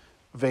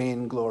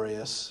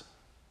vainglorious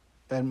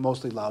and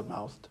mostly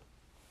loudmouthed.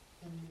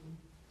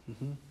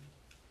 Mm-hmm.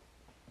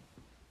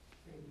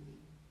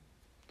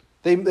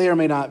 They or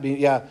may not be.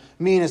 Yeah,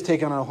 mean has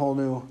taken on a whole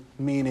new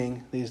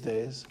meaning these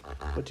days.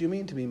 What do you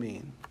mean to be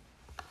mean?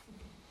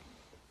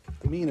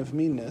 The mean of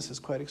meanness is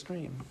quite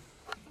extreme.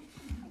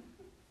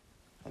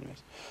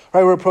 Anyways.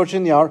 All right, we're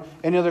approaching the hour.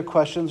 Any other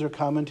questions or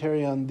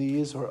commentary on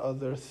these or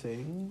other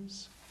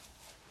things?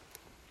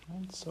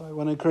 And so I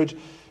want to encourage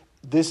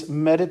this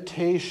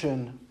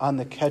meditation on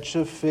the catch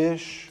of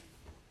fish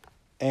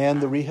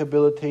and the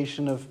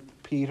rehabilitation of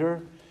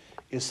Peter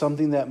is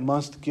something that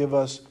must give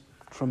us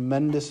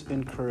tremendous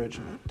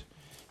encouragement,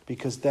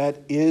 because that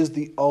is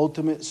the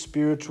ultimate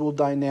spiritual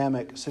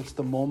dynamic since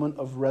the moment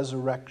of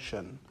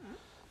resurrection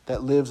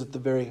that lives at the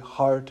very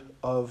heart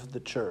of the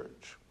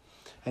church.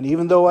 And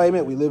even though I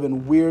admit we live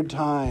in weird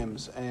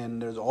times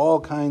and there's all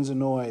kinds of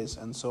noise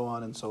and so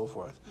on and so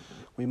forth,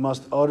 we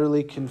must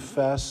utterly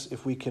confess,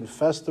 if we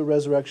confess the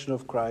resurrection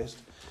of Christ,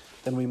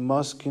 then we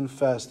must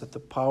confess that the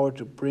power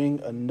to bring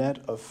a net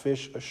of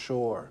fish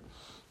ashore,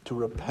 to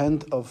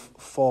repent of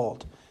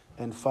fault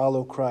and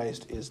follow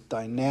Christ is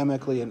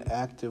dynamically and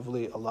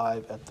actively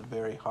alive at the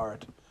very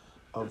heart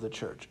of the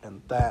church.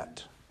 And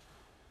that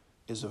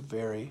is a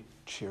very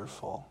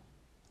cheerful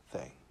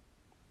thing.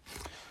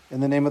 In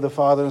the name of the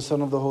Father, and Son,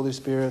 and of the Holy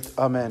Spirit.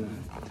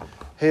 Amen.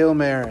 Hail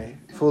Mary,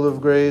 full of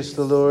grace,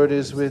 the Lord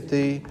is with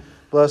thee.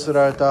 Blessed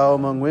art thou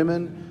among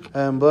women,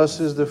 and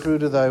blessed is the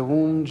fruit of thy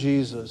womb,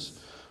 Jesus.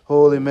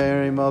 Holy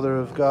Mary, Mother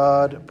of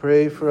God,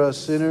 pray for us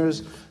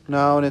sinners,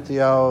 now and at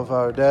the hour of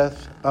our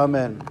death.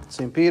 Amen.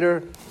 St.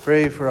 Peter,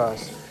 pray for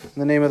us. In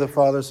the name of the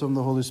Father, Son, and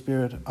the Holy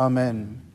Spirit. Amen.